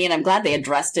bothered me, and I'm glad they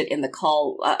addressed it in the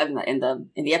call in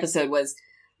the episode, was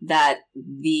that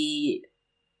the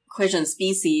Kwejan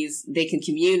species, they can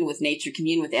commune with nature,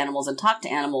 commune with animals, and talk to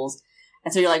animals.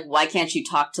 And so you're like, why can't you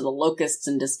talk to the locusts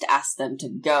and just ask them to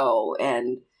go?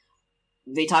 And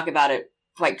they talk about it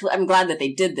quite. I'm glad that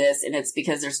they did this, and it's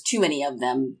because there's too many of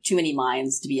them, too many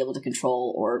minds to be able to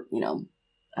control or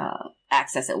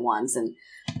access at once, and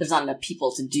there's not enough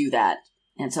people to do that.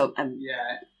 And so,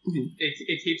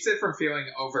 it keeps it from feeling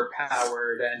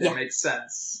overpowered, and it makes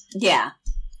sense. Yeah,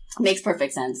 makes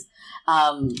perfect sense.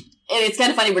 And it's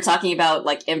kind of funny we're talking about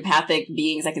like empathic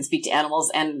beings that can speak to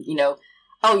animals, and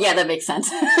oh yeah, that makes sense.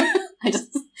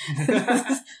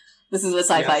 This is what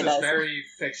sci-fi does. This very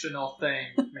fictional thing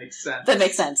makes sense. That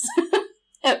makes sense.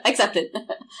 Accept it.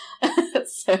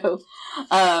 So,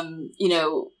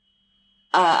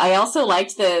 I also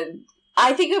liked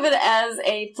I think of it as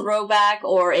a throwback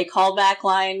or a callback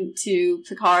line to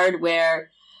Picard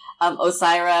where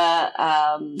Osira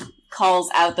calls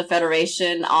out the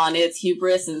Federation on its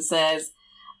hubris and says,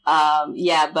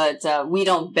 but we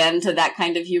don't bend to that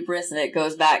kind of hubris, and it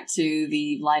goes back to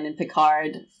the line in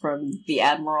Picard from the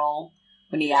Admiral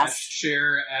when he asked...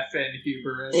 sheer effing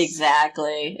hubris.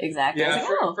 Exactly. Yeah,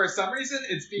 for some reason,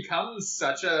 it's become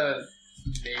such a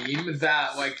meme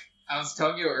that, like, I was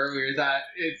telling you earlier that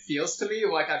it feels to me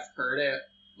like I've heard it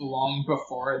long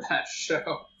before that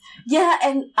show. Yeah,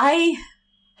 and I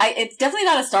it's definitely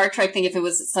not a Star Trek thing if it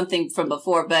was something from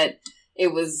before, but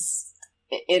it was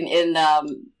in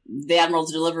the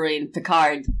Admiral's delivery in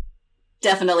Picard.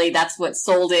 Definitely that's what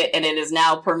sold it, and it is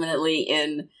now permanently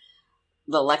in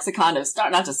the lexicon of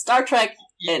not just Star Trek.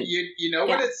 You know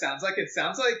what it sounds like? It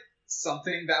sounds like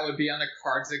something that would be on a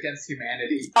Cards Against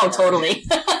Humanity card. Oh, totally.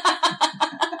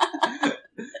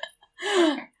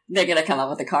 They're gonna come up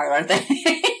with a card, aren't they?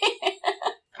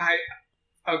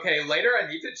 Okay, later I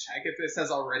need to check if this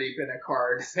has already been a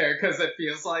card there, because it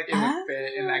feels like it would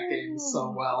fit in that game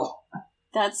so well.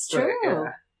 That's true.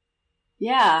 But,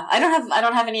 yeah, I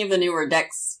don't have any of the newer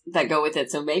decks that go with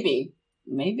it, so maybe.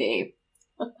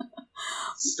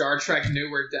 Star Trek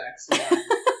newer decks. Yeah.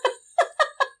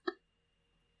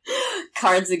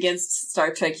 Cards Against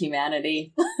Star Trek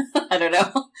Humanity. I don't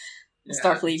know. Yeah.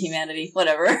 Starfleet Humanity,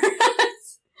 whatever.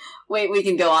 Wait, we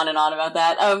can go on and on about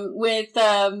that. Oh, I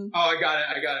got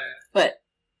it. What?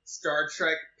 Star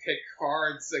Trek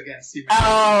Picard's Against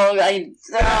Humanity.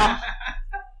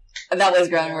 That was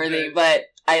ground-worthy, but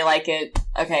I like it.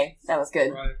 Okay, that was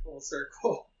good. Right, full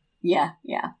circle. Yeah.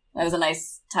 That was a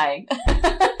nice tie.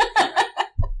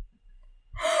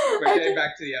 But getting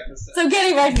back to the episode. So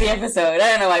getting back to the episode, I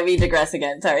don't know why we digress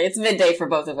again. Sorry, it's midday for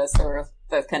both of us, so we're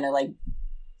both kind of like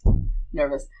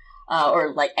nervous.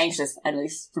 Or like anxious, at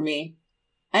least for me.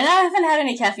 And I haven't had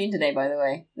any caffeine today, by the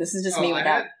way. This is just me without.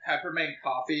 I had peppermint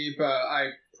coffee, but I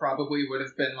probably would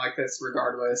have been like this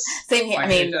regardless. Same here. Like, I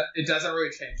mean, it doesn't really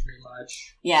change me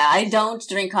much. Yeah, I don't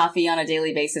drink coffee on a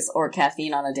daily basis or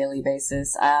caffeine on a daily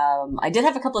basis. I did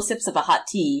have a couple of sips of a hot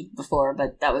tea before,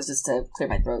 but that was just to clear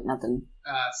my throat, nothing.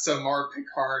 So more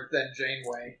Picard than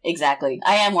Janeway. Exactly.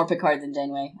 I am more Picard than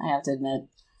Janeway, I have to admit.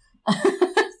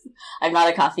 I'm not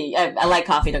a coffee. I like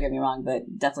coffee, don't get me wrong,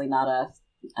 but definitely not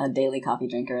a daily coffee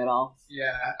drinker at all.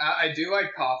 Yeah, I do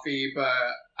like coffee, but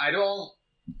I don't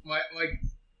like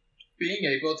being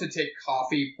able to take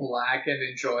coffee black and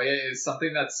enjoy it is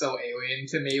something that's so alien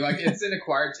to me. Like, it's an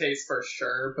acquired taste for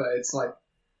sure, but it's like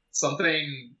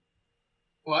something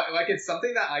like it's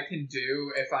something that I can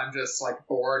do if I'm just like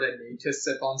bored and need to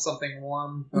sip on something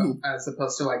warm, as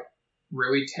opposed to like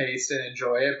really taste and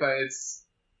enjoy it. But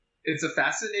it's a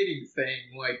fascinating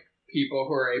thing, like people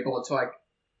who are able to like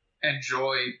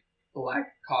enjoy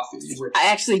black coffee. Which, I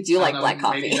actually do like black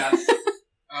coffee. Maybe that's,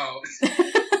 oh.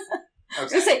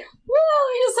 Okay.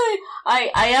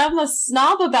 I am a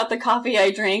snob about the coffee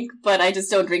I drink, but I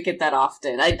just don't drink it that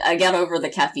often. I got over the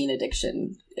caffeine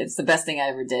addiction. It's the best thing I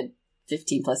ever did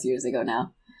 15 plus years ago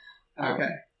now. Okay.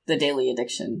 The daily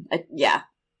addiction. I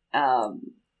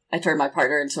turned my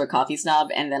partner into a coffee snob,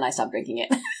 and then I stopped drinking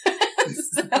it.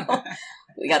 So,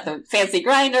 we got the fancy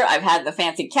grinder. I've had the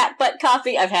fancy cat butt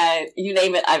coffee. I've had, you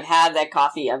name it, I've had that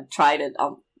coffee. I've tried it,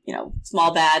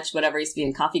 small batch, whatever used to be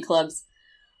in coffee clubs.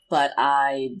 But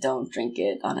I don't drink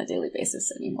it on a daily basis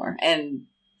anymore. And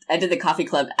I did the coffee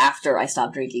club after I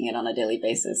stopped drinking it on a daily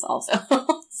basis also.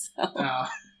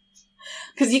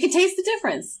 Because you can taste the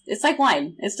difference. It's like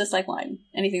wine. It's just like wine.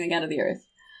 Anything that got out of the earth.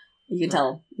 You can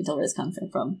tell where it's coming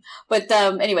from. But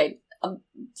anyway,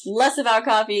 less about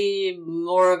coffee,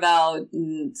 more about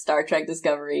Star Trek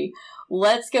Discovery.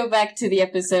 Let's go back to the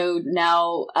episode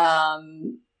now.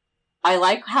 I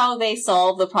like how they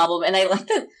solve the problem, and I like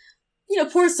that,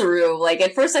 poor Saru. Like,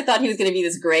 at first I thought he was going to be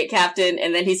this great captain,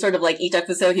 and then he's sort of like, each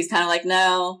episode he's kind of like,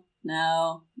 no.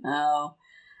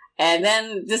 And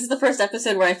then this is the first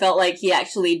episode where I felt like he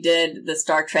actually did the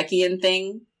Star Trekian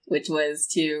thing, which was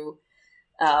to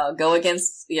go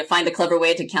against, find a clever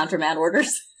way to countermand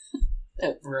orders.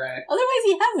 Right. Otherwise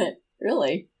he hasn't,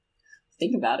 really.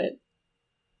 Think about it.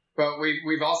 But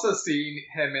we've also seen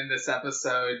him in this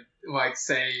episode, like,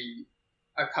 say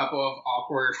a couple of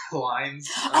awkward lines.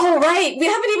 Oh, right! We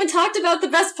haven't even talked about the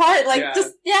best part,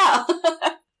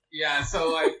 Yeah,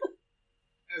 so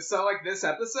this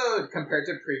episode, compared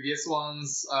to previous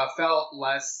ones, felt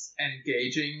less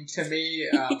engaging to me.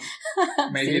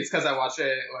 Maybe it's because I watched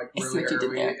it, like, really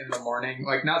early in the morning.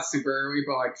 Like, not super early,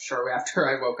 but, like, shortly after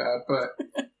I woke up.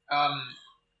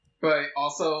 But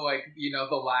also, like,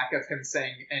 the lack of him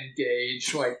saying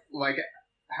engage, like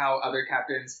how other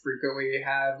captains frequently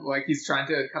have. Like, he's trying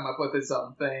to come up with his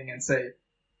own thing and say,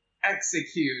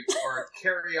 execute, or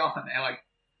carry on. And, like,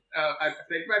 I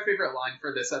think my favorite line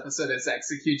for this episode is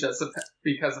execute, just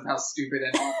because of how stupid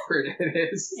and awkward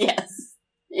it is.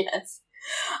 Yes.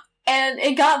 And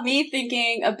it got me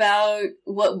thinking about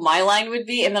what my line would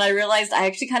be, and then I realized I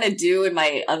actually kind of do in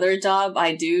my other job.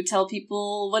 I do tell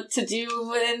people what to do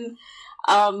when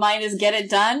mine is get it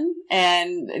done,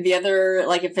 and the other,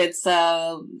 like, if it's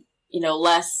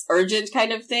less urgent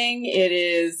kind of thing, it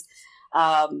is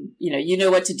you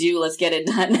know what to do, let's get it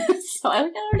done. So I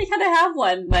already kind of have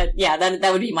one, but yeah,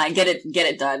 that would be mine. Get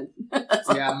it done.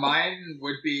 Yeah, mine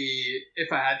would be,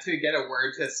 if I had to get a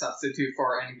word to substitute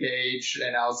for engage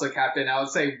and I was the captain, I would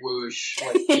say whoosh,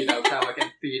 like, kind of like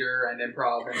in theater and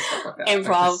improv and stuff like that.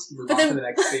 Improv. Move on to the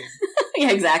next scene.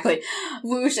 Yeah, exactly.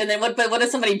 Whoosh, and then what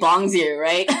if somebody bongs you,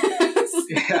 right?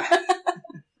 Yeah.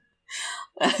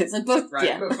 So both, right,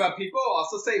 yeah. but people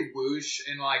also say whoosh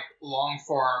in, like, long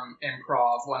form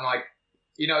improv when, like,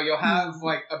 you'll have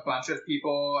like a bunch of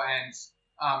people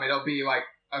and it'll be like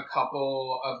a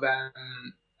couple of them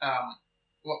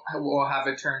will have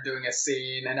a turn doing a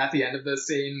scene, and at the end of the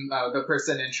scene the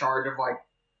person in charge of like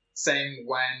saying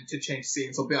when to change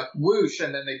scenes will be like whoosh,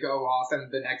 and then they go off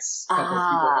and the next couple of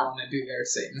people go on and do their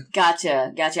scene.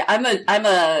 Gotcha. I'm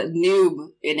a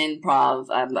noob in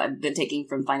improv. I've been taking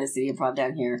from Finest City Improv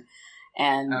down here.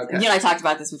 And, I talked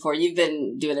about this before. You've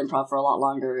been doing improv for a lot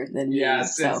longer than me. Yeah,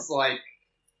 since like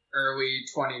early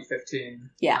 2015.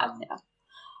 Yeah.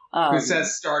 Who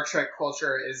says Star Trek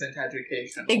culture isn't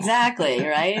educational? Exactly,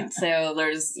 right? So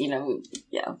there's,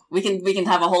 we can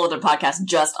have a whole other podcast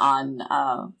just on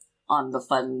the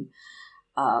fun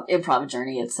improv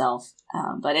journey itself.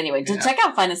 But anyway, check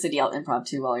out Finest City Out Improv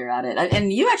too while you're at it.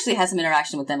 And you actually had some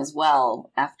interaction with them as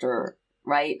well after,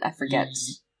 right? I forget.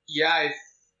 Yeah,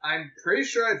 I'm pretty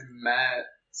sure I've met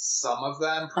some of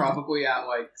them, probably at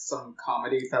like some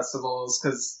comedy festivals,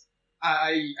 because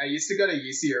I used to go to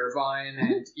UC Irvine,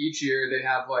 and each year they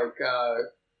have like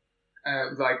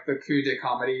the Coup de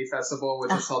Comedy Festival,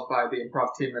 which is held by the improv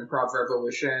team Improv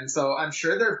Revolution. So I'm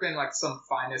sure there have been like some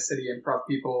Finest City Improv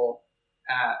people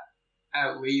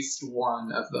at least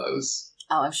one of those.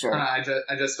 Oh, I'm sure. I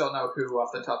just don't know who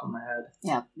off the top of my head.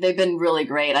 Yeah, they've been really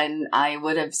great. I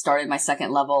would have started my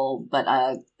second level, but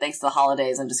thanks to the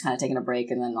holidays, I'm just kind of taking a break,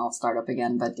 and then I'll start up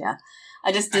again. But yeah,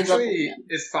 I just did. Actually,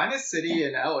 is Finest City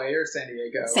in LA or San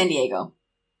Diego? San Diego.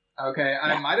 Okay,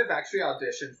 I might have actually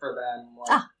auditioned for them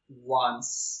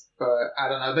once, but I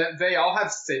don't know. They all have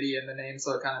city in the name,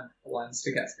 so it kind of blends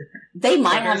together. They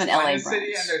might have an LA branch.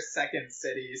 City and there's Second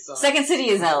City. So Second City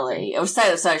is LA. Oh,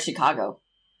 sorry, Chicago.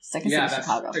 Second City, that's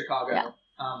Chicago.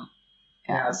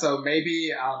 Yeah. So maybe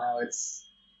I don't know.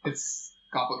 It's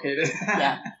complicated.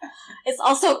 Yeah. It's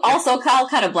also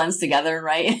kind of blends together,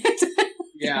 right?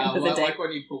 Yeah, like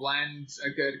when you blend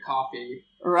a good coffee.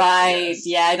 Right.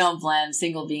 Yeah, I don't blend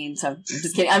single beans. I'm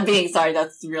just kidding. I'm being sorry.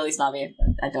 That's really snobby.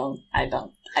 I don't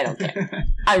care.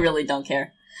 I really don't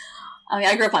care. I mean,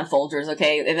 I grew up on Folgers,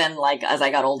 okay? And then, like, as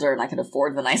I got older and I could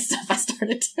afford the nice stuff, I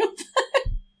started to.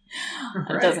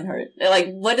 It doesn't hurt.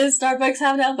 Like, what does Starbucks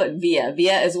have now? But Via.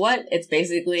 Via is what? It's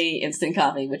basically instant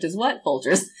coffee, which is what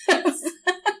Folgers is.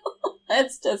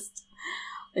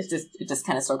 It just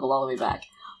kind of circled all the way back.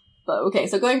 But okay,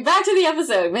 so going back to the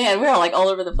episode, man, we're like all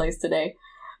over the place today.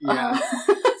 Yeah.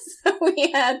 So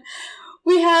we had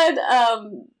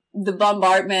the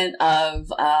bombardment of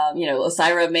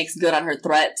Osira makes good on her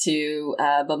threat to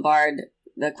bombard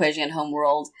the Quasian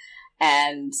homeworld,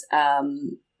 and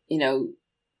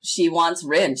she wants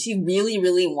Rin. She really,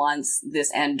 really wants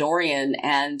this Andorian,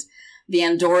 and the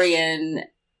Andorian,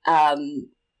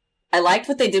 I liked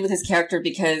what they did with his character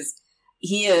because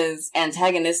he is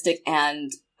antagonistic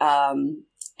and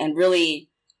really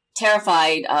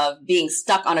terrified of being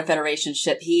stuck on a Federation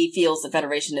ship. He feels the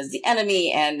Federation is the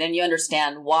enemy, and then you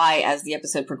understand why as the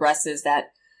episode progresses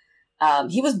that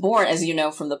he was born, as you know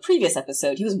from the previous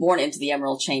episode, he was born into the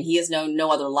Emerald Chain. He has known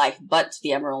no other life but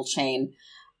the Emerald Chain.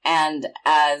 And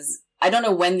as, I don't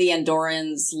know when the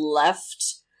Andorians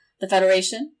left the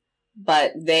Federation,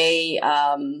 but they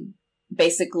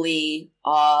basically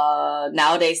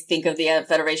nowadays think of the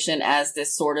Federation as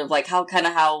this sort of like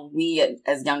how we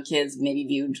as young kids maybe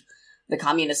viewed the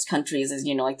communist countries as,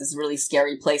 like this really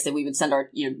scary place that we would send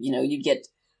you'd get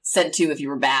sent to if you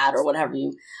were bad or whatever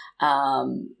you.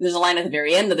 There's a line at the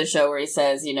very end of the show where he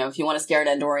says, if you want to scare an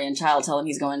Andorian child, tell him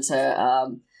he's going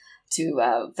to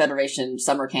Federation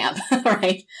summer camp,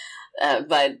 right?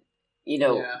 But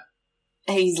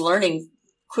he's learning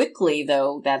quickly,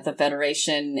 though, that the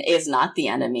Federation is not the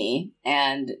enemy,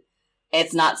 and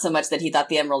it's not so much that he thought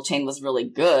the Emerald Chain was really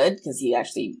good, because he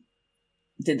actually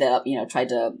did that, tried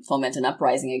to foment an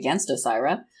uprising against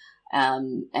Osira,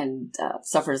 and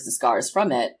suffers the scars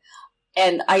from it.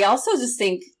 And I also just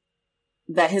think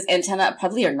that his antenna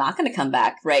probably are not going to come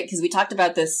back, right? Because we talked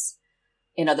about this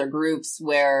in other groups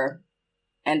where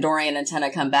Andorian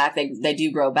antenna come back, they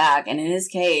do grow back, and in his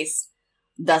case,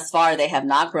 thus far they have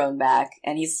not grown back,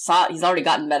 and he's already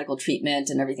gotten medical treatment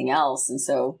and everything else, and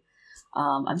so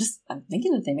I'm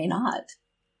thinking that they may not.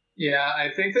 Yeah, I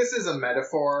think this is a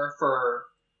metaphor for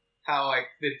how like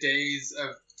the days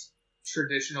of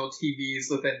traditional TVs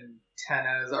with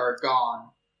antennas are gone.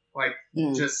 Like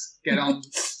just get on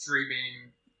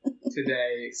streaming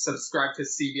today, subscribe to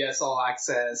CBS All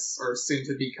Access, or soon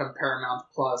to become Paramount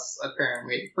Plus,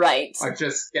 apparently. Right. Like,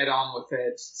 just get on with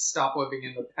it. Stop living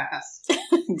in the past.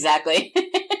 Exactly.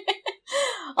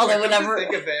 Although whenever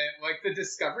think of it, like the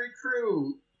Discovery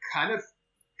crew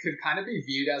could be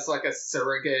viewed as like a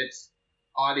surrogate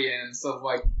audience of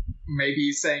like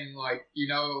maybe saying like,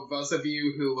 those of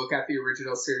you who look at the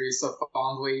original series so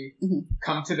fondly,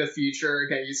 come to the future,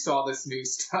 get used to all this new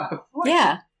stuff.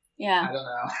 Like, yeah. I don't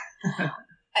know.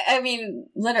 I mean,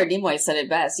 Leonard Nimoy said it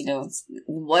best,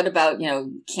 what about,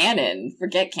 canon?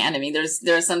 Forget canon. I mean,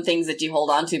 there are some things that you hold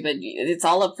on to, but it's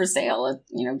all up for sale.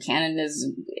 Canon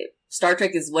Star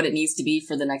Trek is what it needs to be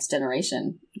for the next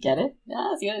generation. Get it?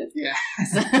 Yeah.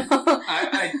 So.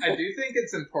 I do think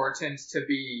it's important to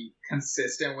be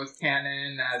consistent with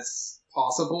canon as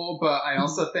possible, but I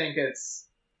also think it's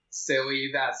silly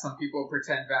that some people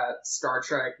pretend that Star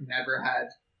Trek never had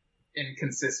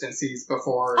inconsistencies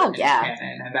before in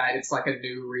canon, and that it's like a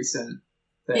new recent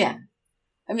thing. Yeah.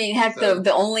 I mean, heck,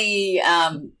 the only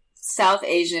South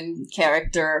Asian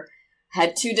character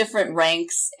had 2 different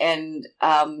ranks and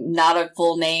not a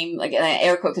full name, like an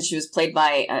air quote, because she was played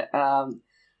by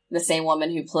the same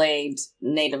woman who played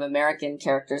Native American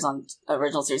characters on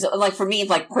original series. So, like, for me,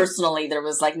 like, personally, there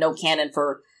was, like, no canon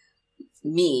for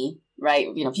me, right?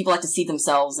 You know, people like to see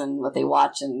themselves and what they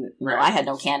watch, and, you know, I had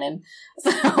no canon.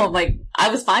 So, like, I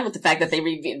was fine with the fact that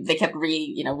they kept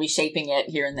reshaping it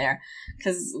here and there.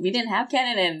 Because we didn't have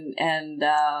canon, and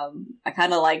I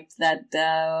kind of liked that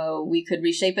we could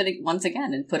reshape it once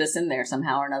again and put us in there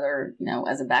somehow or another, you know,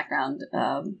 as a background,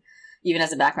 even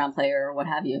as a background player or what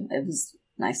have you. It was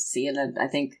nice to see, and I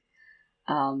think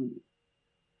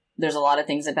there's a lot of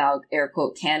things about air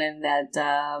quote canon that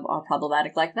are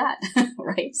problematic like that,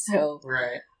 right? So,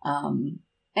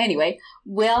 anyway,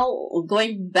 well,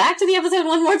 going back to the episode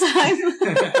one more time.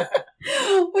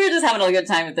 We're just having a good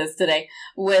time with this today.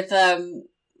 With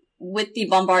the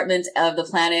bombardment of the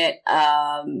planet,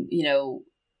 you know,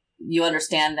 you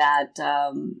understand that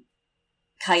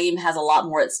Kaim has a lot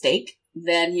more at stake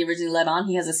than he originally let on.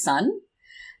 He has a son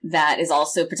that is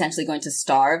also potentially going to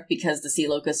starve because the sea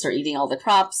locusts are eating all the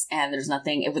crops, and there's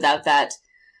nothing without that.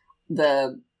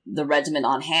 The regiment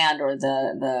on hand, or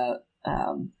the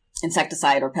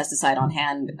insecticide or pesticide on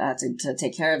hand to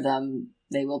take care of them,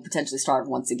 they will potentially starve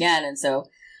once again. And so,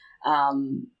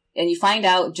 and you find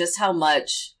out just how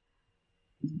much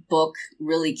Book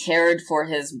really cared for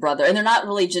his brother. And they're not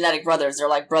really genetic brothers. They're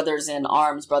like brothers in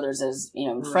arms, brothers as, you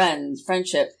know,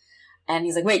 friendship. And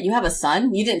he's like, wait, you have a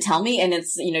son? You didn't tell me? And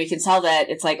it's, you know, you can tell that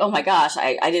it's like, oh my gosh,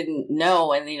 I didn't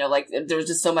know. And, you know, like, there was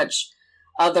just so much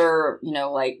other, you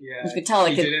know, like, you could tell,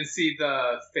 like, he didn't see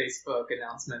the Facebook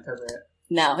announcement of it.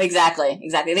 No, exactly.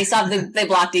 They stopped, they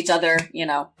blocked each other, you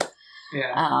know.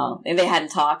 Yeah. And they hadn't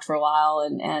talked for a while,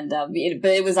 but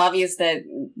it was obvious that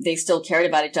they still cared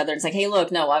about each other. It's like, hey,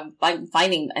 look, no, I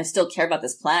still care about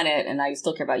this planet, and I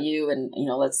still care about you, and, you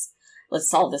know, let's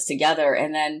solve this together.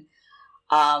 And then,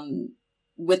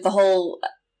 with the whole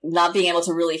not being able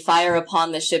to really fire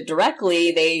upon the ship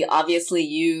directly, they obviously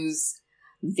use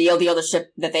the other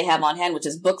ship that they have on hand, which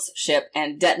is Book's ship,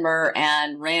 and Detmer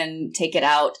and Rin take it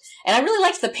out. And I really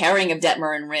liked the pairing of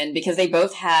Detmer and Rin, because they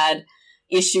both had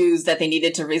issues that they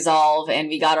needed to resolve, and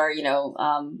we got our, you know,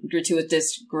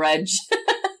 gratuitous grudge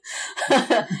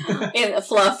in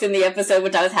fluff in the episode,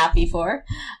 which I was happy for.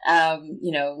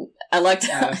 You know, I liked.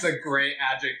 That's a great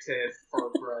adjective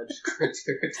for grudge.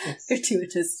 Gratuitous.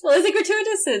 Gratuitous. Well, is it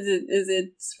gratuitous? Is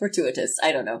it fortuitous?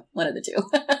 I don't know. One of the two.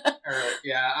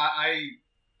 Yeah, I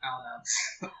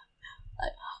don't know.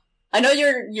 I know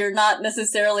you're not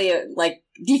necessarily like.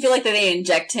 Do you feel like that they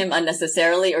inject him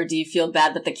unnecessarily, or do you feel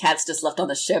bad that the cat's just left on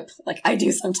the ship, like I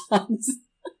do sometimes?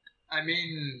 I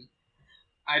mean,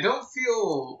 I don't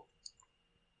feel.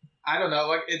 I don't know.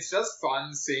 Like, it's just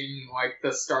fun seeing like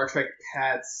the Star Trek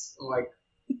pets, like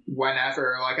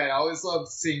whenever. Like, I always loved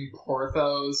seeing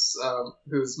Porthos,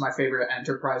 who's my favorite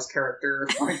Enterprise character.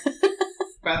 Like,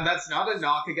 but that's not a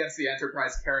knock against the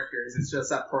Enterprise characters. It's just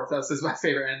that Porthos is my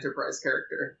favorite Enterprise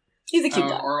character. He's a cute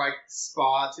guy. Or like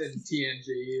Spot in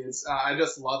TNG. I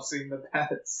just love seeing the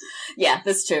pets. Yeah,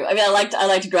 that's true. I mean, I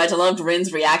liked Grudge. I loved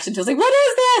Rin's reaction to it. I was like, what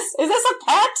is this? Is this a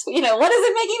pet? You know, what is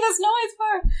it making this noise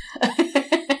for?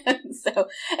 So,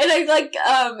 and I like,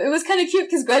 it was kind of cute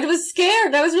because Grudge was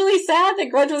scared. I was really sad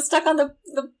that Grudge was stuck on the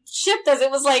ship as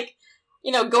it was like,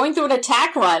 you know, going through an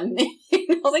attack run.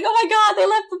 I was like, oh my god, they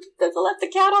left the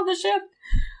cat on the ship.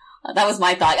 That was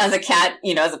my thought. As a cat,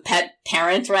 you know, as a pet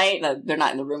parent, right? They're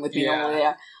not in the room with me normally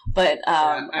there. But,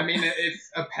 I mean, if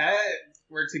a pet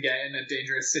were to get in a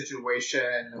dangerous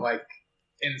situation, like,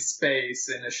 in space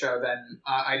in a show, then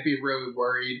I'd be really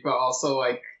worried. But also,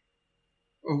 like,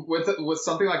 with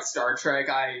something like Star Trek,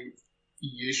 I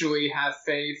usually have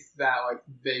faith that, like,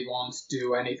 they won't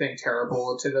do anything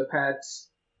terrible to the pet.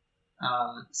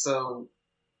 So,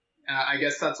 I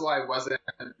guess that's why I wasn't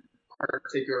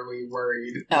particularly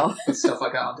worried with stuff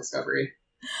like that on Discovery.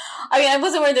 I mean, I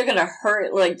wasn't worried they're gonna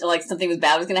hurt, like something was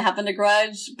bad was gonna happen to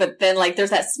Grudge, but then, like,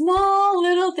 there's that small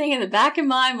little thing in the back of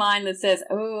my mind that says,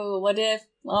 oh, what if,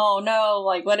 oh no,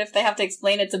 like, what if they have to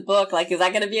explain it to Book? Like, is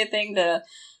that gonna be a thing to,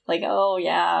 like, oh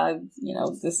yeah, you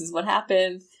know, this is what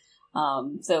happened.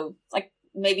 So, like,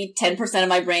 maybe 10% of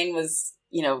my brain was,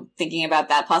 you know, thinking about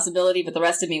that possibility, but the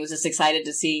rest of me was just excited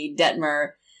to see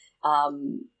Detmer,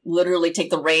 literally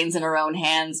take the reins in her own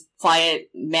hands, fly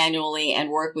it manually, and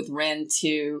work with Rin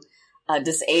to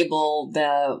disable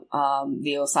the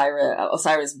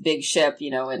Osiris big ship,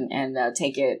 and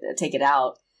take it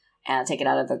out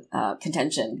of the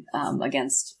contention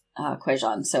against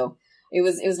Quajon. So it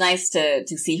was nice to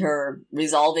see her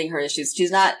resolving her issues.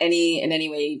 She's not in any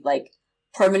way like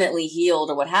permanently healed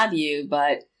or what have you,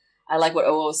 but I like what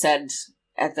Oo said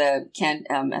at the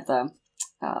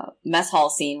mess hall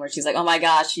scene where she's like, "Oh my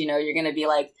gosh, you're gonna be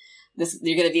like this.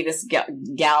 You're gonna be this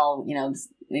gal,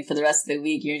 for the rest of the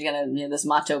week. You're gonna this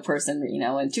macho person,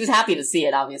 And she was happy to see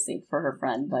it, obviously, for her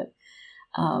friend, but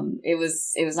it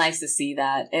was nice to see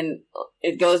that, and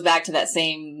it goes back to that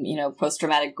same post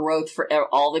traumatic growth for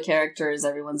all the characters.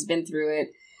 Everyone's been through it,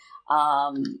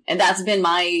 and that's been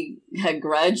my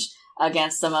grudge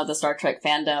against some of the Star Trek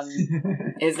fandom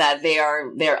is that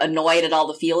they're annoyed at all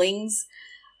the feelings.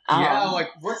 Like,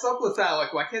 what's up with that?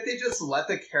 Like, why can't they just let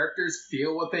the characters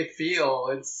feel what they feel?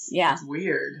 It's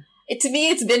weird. To me,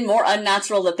 it's been more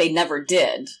unnatural that they never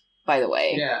did, by the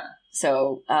way. Yeah.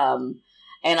 So,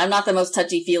 and I'm not the most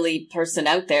touchy-feely person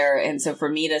out there, and so for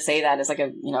me to say that is like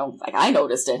like I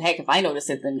noticed it. Heck, if I noticed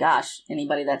it, then gosh,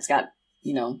 anybody that's got,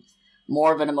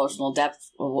 more of an emotional depth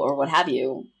or what have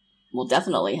you will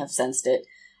definitely have sensed it.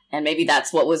 And maybe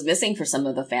that's what was missing for some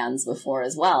of the fans before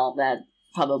as well, that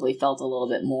probably felt a little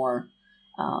bit more,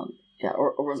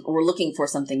 or looking for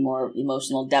something more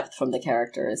emotional depth from the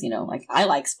characters. Like, I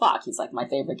like Spock. He's like my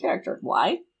favorite character.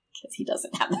 Why? Because he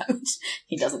doesn't have that much.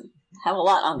 He doesn't have a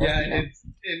lot on this. Yeah,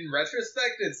 in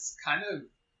retrospect, it's kind of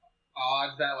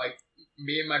odd that, like,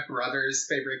 me and my brother's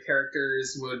favorite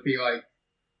characters would be, like,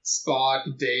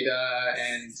 Spock, Data,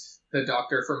 and the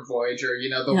Doctor from Voyager.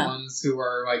 Ones who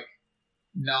are, like,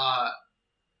 not...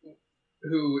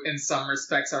 who, in some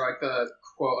respects, are, like, the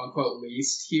quote-unquote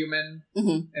least human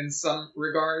in some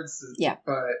regards. Yeah.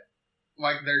 But,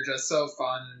 like, they're just so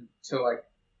fun to, like,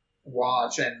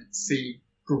 watch and see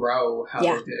grow how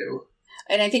they do.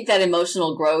 And I think that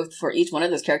emotional growth for each one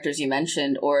of those characters you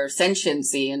mentioned, or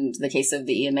sentiency in the case of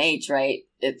the EMH, right?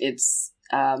 It's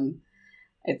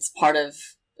part of,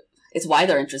 it's why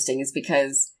they're interesting. It's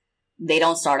because they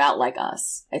don't start out like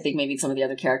us. I think maybe some of the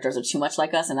other characters are too much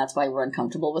like us, and that's why we're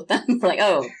uncomfortable with them. We're like,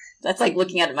 oh, that's like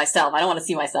looking at it myself. I don't want to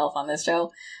see myself on this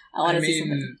show. I want to see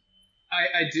something.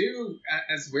 I do,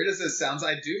 as weird as this sounds,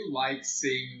 I do like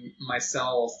seeing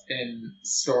myself in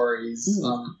stories.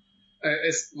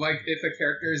 It's like if a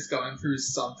character is going through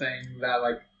something that,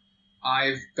 like,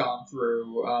 I've gone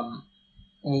through,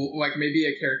 like maybe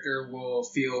a character will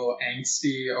feel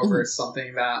angsty over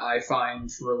something that I find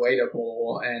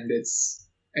relatable, and it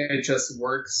just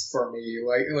works for me.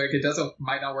 Like it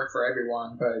might not work for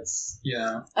everyone, but it's,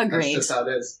 Agreed. That's just how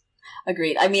it is.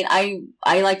 Agreed. I mean, I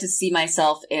like to see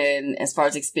myself in, as far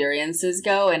as experiences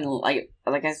go, and like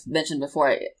I mentioned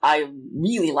before, I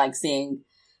really like seeing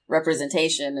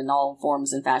representation in all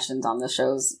forms and fashions on the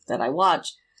shows that I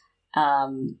watch.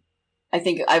 I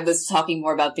think I was talking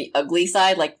more about the ugly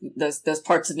side, like those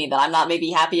parts of me that I'm not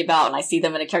maybe happy about, and I see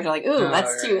them in a character like, ooh,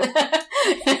 that's too.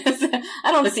 I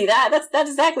don't want to see that. That's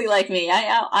exactly like me.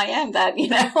 I am that,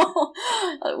 all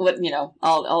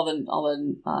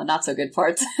the not so good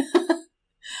parts.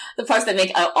 The parts that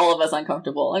make all of us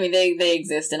uncomfortable. I mean, they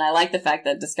exist, and I like the fact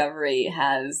that Discovery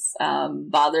has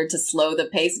bothered to slow the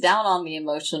pace down on the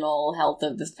emotional health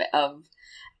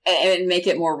and make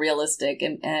it more realistic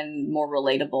and more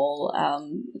relatable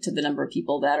to the number of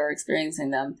people that are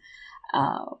experiencing them.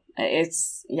 That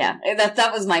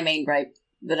was my main gripe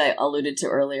that I alluded to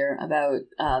earlier about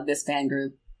this fan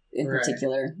group in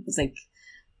particular. It's like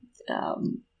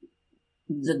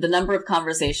the number of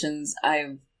conversations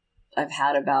I've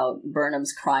had about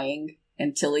Burnham's crying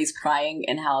and Tilly's crying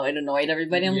and how it annoyed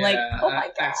everybody. I'm like, oh my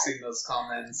God. I've seen those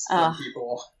comments from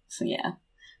people. So yeah.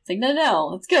 It's like,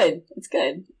 no, it's good. It's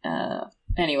good.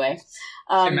 Anyway.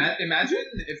 Imagine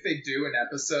if they do an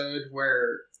episode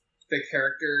where the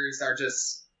characters are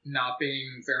just not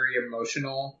being very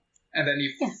emotional, and then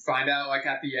you find out, like,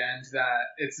 at the end that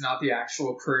it's not the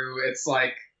actual crew, it's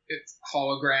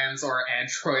holograms or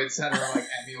androids that are, like,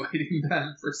 emulating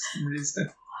them for some reason.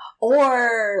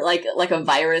 Or like a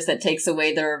virus that takes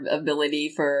away their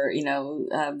ability for,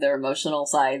 their emotional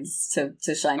sides to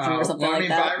shine through or something like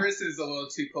that. Virus is a little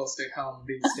too close to home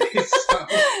these days. So.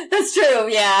 That's true,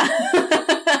 yeah.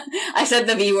 I said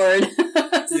the V word.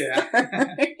 Yeah.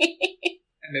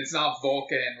 And it's not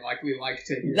Vulcan like we like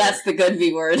to hear. That's the good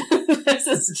V word. This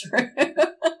is true.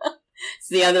 It's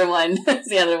the other one. It's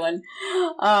the other one.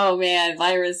 Oh man,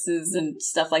 viruses and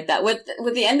stuff like that. With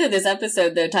the end of this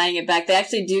episode, though, tying it back, they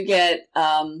actually do get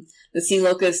the sea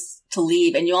locusts to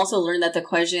leave, and you also learn that the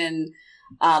Quasion,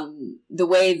 the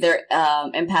way their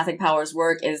empathic powers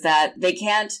work is that they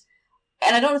can't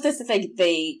and I don't know if this if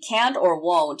they can't or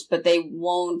won't, but they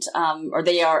won't, or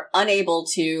they are unable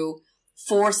to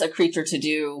force a creature to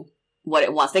do what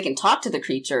it wants. They can talk to the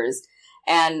creatures,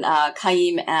 and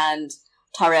Kaim and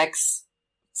Tarek's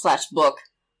 / book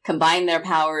combine their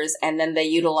powers, and then they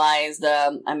utilize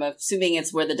I'm assuming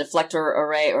it's where the deflector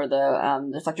array or the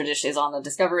deflector dish is on the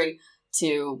Discovery,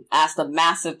 to ask the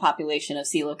massive population of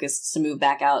sea locusts to move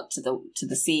back out to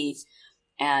the sea,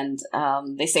 and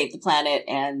they save the planet,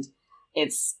 and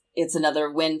it's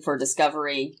another win for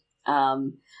Discovery.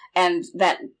 And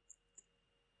that,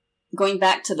 going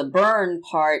back to the burn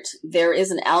part, there is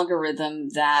an algorithm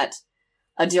that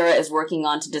Adira is working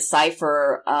on to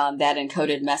decipher that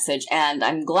encoded message, and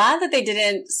I'm glad that they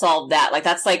didn't solve that. Like,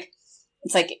 that's like,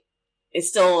 it's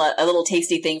still a little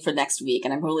tasty thing for next week,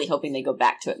 and I'm really hoping they go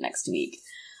back to it next week.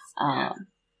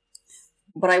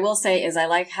 What I will say is I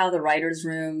like how the writer's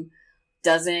room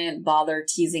doesn't bother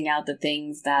teasing out the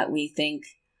things that we think,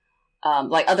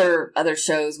 like other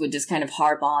shows would just kind of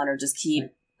harp on or just keep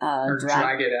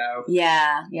drag it out.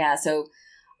 Yeah. So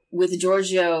with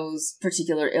Giorgio's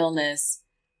particular illness,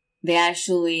 they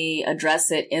actually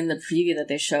address it in the preview that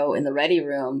they show in the ready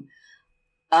room.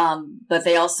 But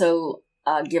they also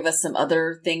give us some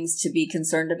other things to be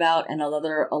concerned about and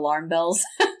other alarm bells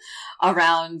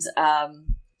around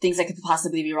things that could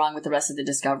possibly be wrong with the rest of the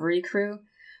Discovery crew.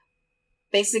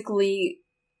 Basically,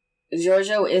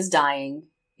 Giorgio is dying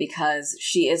because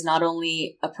she is not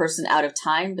only a person out of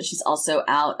time, but she's also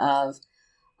out of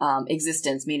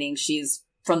existence, meaning she's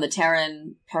from the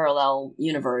Terran parallel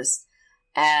universe.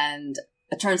 And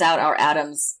it turns out our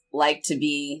atoms like to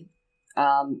be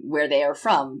where they are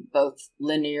from, both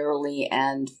linearly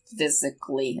and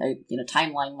physically,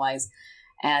 timeline-wise.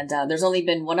 And there's only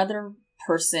been one other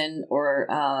person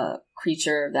or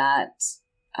creature that,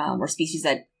 or species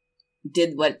that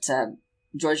did what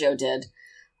Giorgio did,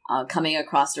 coming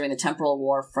across during the Temporal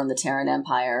War from the Terran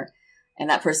Empire. And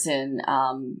that person,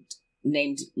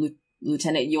 named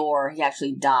Lieutenant Yor, he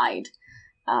actually died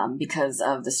because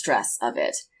of the stress of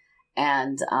it.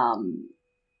 And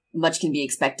much can be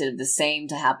expected of the same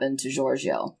to happen to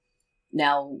Giorgio.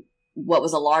 Now, what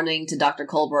was alarming to Dr.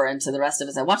 Culber and to the rest of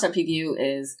us that watched that preview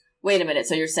is, wait a minute,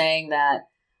 so you're saying that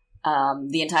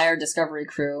the entire Discovery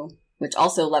crew, which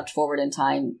also leapt forward in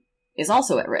time, is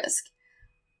also at risk?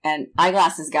 And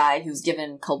Eyeglasses guy, who's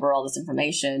given Culber all this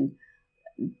information,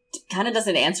 kind of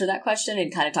doesn't answer that question.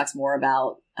 It kind of talks more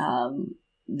about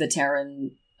the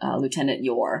Terran Lieutenant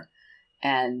Yor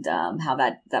and how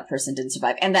that person didn't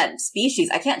survive. And that species,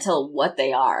 I can't tell what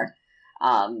they are.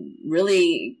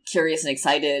 Really curious and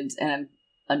excited, and I'm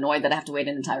annoyed that I have to wait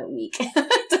an entire week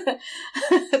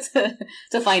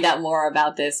to find out more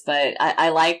about this. But I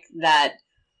like that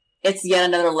it's yet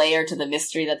another layer to the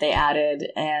mystery that they added.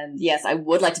 And yes, I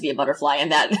would like to be a butterfly in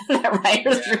that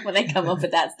writer's room when they come up with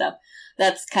that stuff.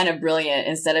 That's kind of brilliant,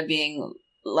 instead of being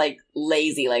like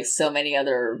lazy, like so many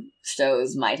other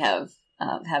shows might have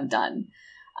done.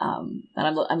 And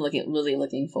I'm really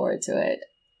looking forward to it.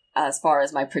 As far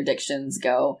as my predictions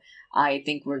go, I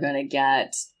think we're going to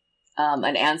get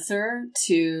an answer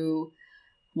to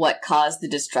what caused the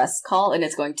distress call, and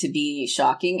it's going to be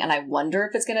shocking. And I wonder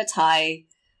if it's going to tie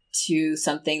to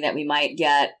something that we might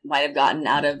have gotten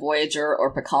out of Voyager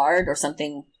or Picard or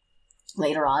something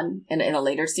later on in a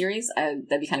later series. That'd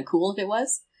be kind of cool if it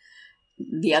was.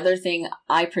 The other thing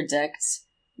I predict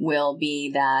will be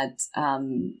that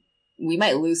we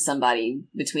might lose somebody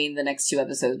between the next two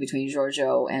episodes, between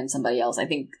Giorgio and somebody else.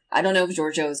 I don't know if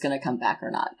Giorgio is going to come back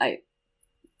or not. I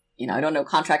don't know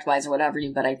contract-wise or whatever,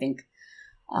 but I think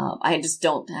I just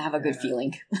don't have a good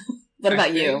feeling. What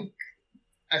about you?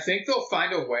 I think they'll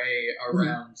find a way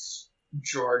around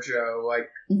Giorgio.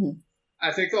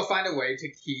 I think they'll find a way to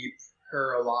keep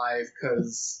her alive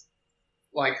because,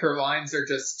 her lines are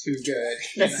just too good.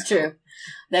 That's true.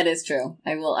 That is true.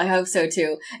 I hope so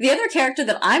too. The other character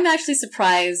that I'm actually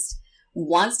surprised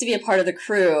wants to be a part of the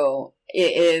crew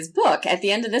is Book. At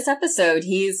the end of this episode,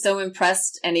 he's so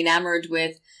impressed and enamored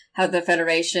with how the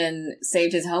Federation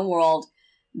saved his homeworld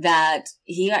that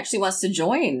he actually wants to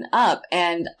join up.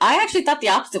 And I actually thought the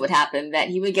opposite would happen, that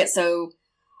he would get so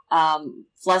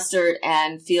flustered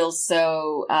and feel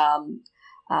so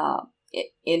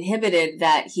inhibited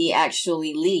that he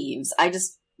actually leaves.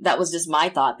 That was just my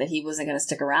thought, that he wasn't going to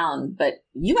stick around. But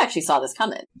you actually saw this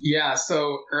coming. Yeah,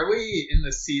 so early in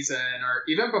the season, or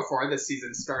even before the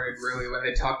season started, really, when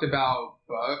they talked about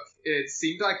Book, it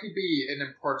seemed like he'd be an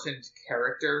important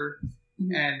character.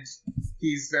 Mm-hmm. And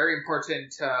he's very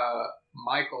important to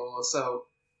Michael. So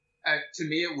to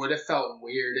me, it would have felt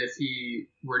weird if he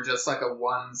were just like a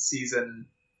one-season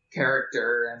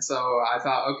character. And so I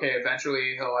thought, okay,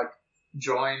 eventually he'll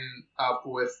join up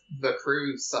with the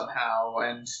crew somehow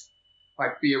and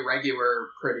like be a regular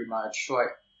pretty much. Like,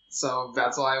 so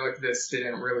that's why like this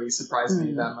didn't really surprise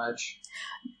me that much.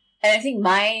 And I think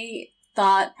my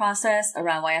thought process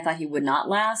around why I thought he would not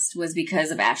last was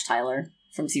because of Ash Tyler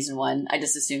from season 1. I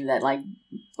just assumed that like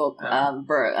Bookham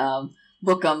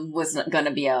was going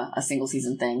to be a single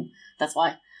season thing. That's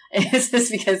why. It's just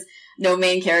because no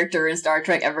main character in Star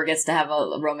Trek ever gets to have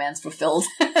a romance fulfilled.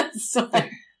 So,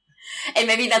 and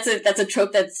maybe that's a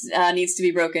trope that needs to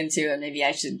be broken too. And maybe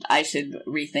I should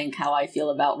rethink how I feel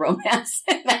about romance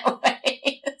in that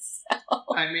way. So.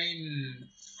 I mean,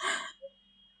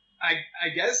 I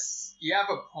guess you have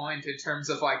a point in terms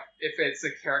of like if it's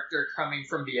a character coming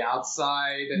from the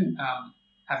outside,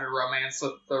 having romance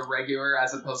with the regular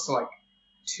as opposed to like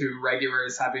 2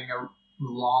 regulars having a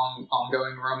long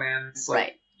ongoing romance. Like,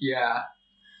 right. Yeah.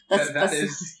 That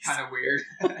is kind of weird.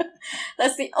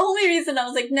 That's the only reason I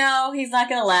was like, no, he's not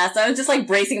going to last. I was just like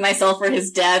bracing myself for his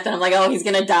death, and I'm like, oh, he's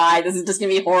going to die. This is just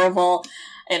going to be horrible,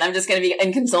 and I'm just going to be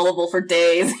inconsolable for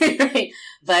days. Right?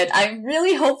 But I'm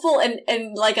really hopeful,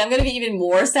 and like I'm going to be even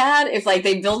more sad if like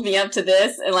they build me up to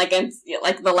this, and like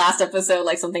the last episode,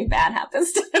 like something bad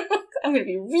happens to him. I'm going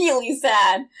to be really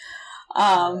sad.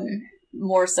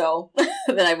 More so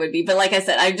than I would be. But like I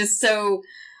said, I'm just so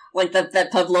like that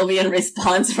Pavlovian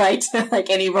response, right? To like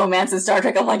any romance in Star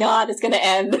Trek. Oh my God, it's gonna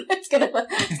end. It's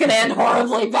gonna end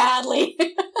horribly badly.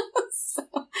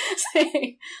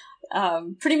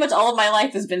 Pretty much all of my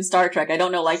life has been Star Trek. I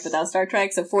don't know life without Star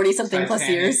Trek. So 40-something plus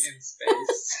years. In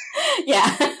space.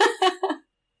 Yeah.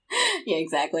 Yeah,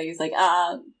 exactly. It's like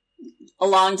a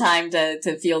long time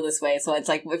to feel this way. So it's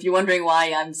like, if you're wondering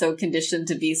why I'm so conditioned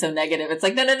to be so negative, it's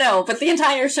like, no, but the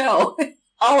entire show.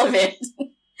 All of it.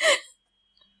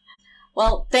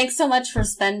 Well, thanks so much for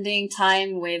spending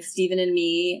time with Stephen and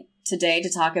me today to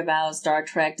talk about Star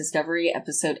Trek Discovery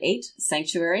Episode 8,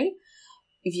 Sanctuary.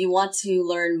 If you want to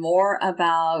learn more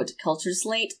about Culture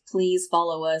Slate, please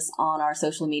follow us on our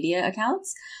social media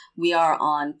accounts. We are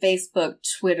on Facebook,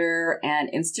 Twitter, and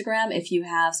Instagram. If you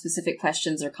have specific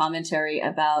questions or commentary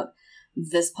about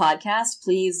this podcast,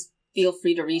 please feel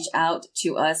free to reach out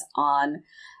to us on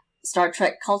Star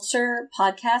Trek Culture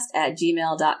Podcast at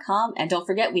gmail.com. And don't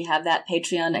forget, we have that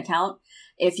Patreon account.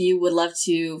 If you would love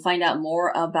to find out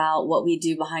more about what we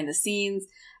do behind the scenes,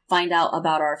 find out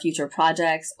about our future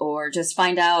projects, or just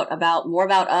find out more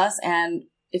about us. And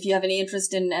if you have any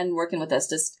interest in working with us,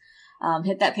 just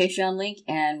hit that Patreon link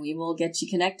and we will get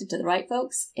you connected to the right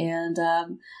folks. And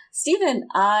Stephen,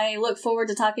 I look forward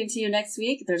to talking to you next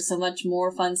week. There's so much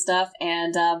more fun stuff.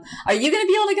 And are you going to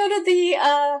be able to go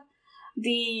to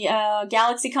the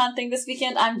GalaxyCon thing this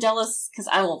weekend? I'm jealous because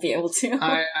I won't be able to.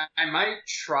 I might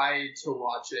try to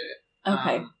watch it.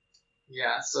 Okay.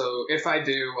 Yeah, so if I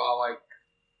do,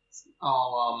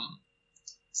 I'll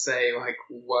say like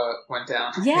what went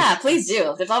down. Yeah, please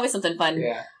do. There's always something fun.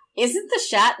 Yeah. Isn't the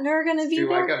Shatner going to be there?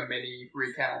 Do like a mini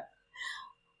recap.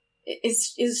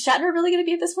 Is Shatner really going to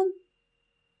be at this one?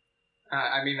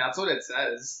 I mean, that's what it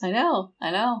says. I know.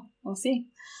 We'll see.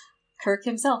 Kirk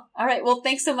himself. All right. Well,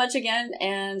 thanks so much again,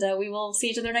 and we will see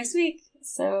each other next week.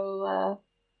 So,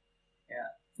 yeah.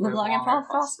 Live long and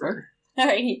prosper. All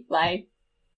right. Bye.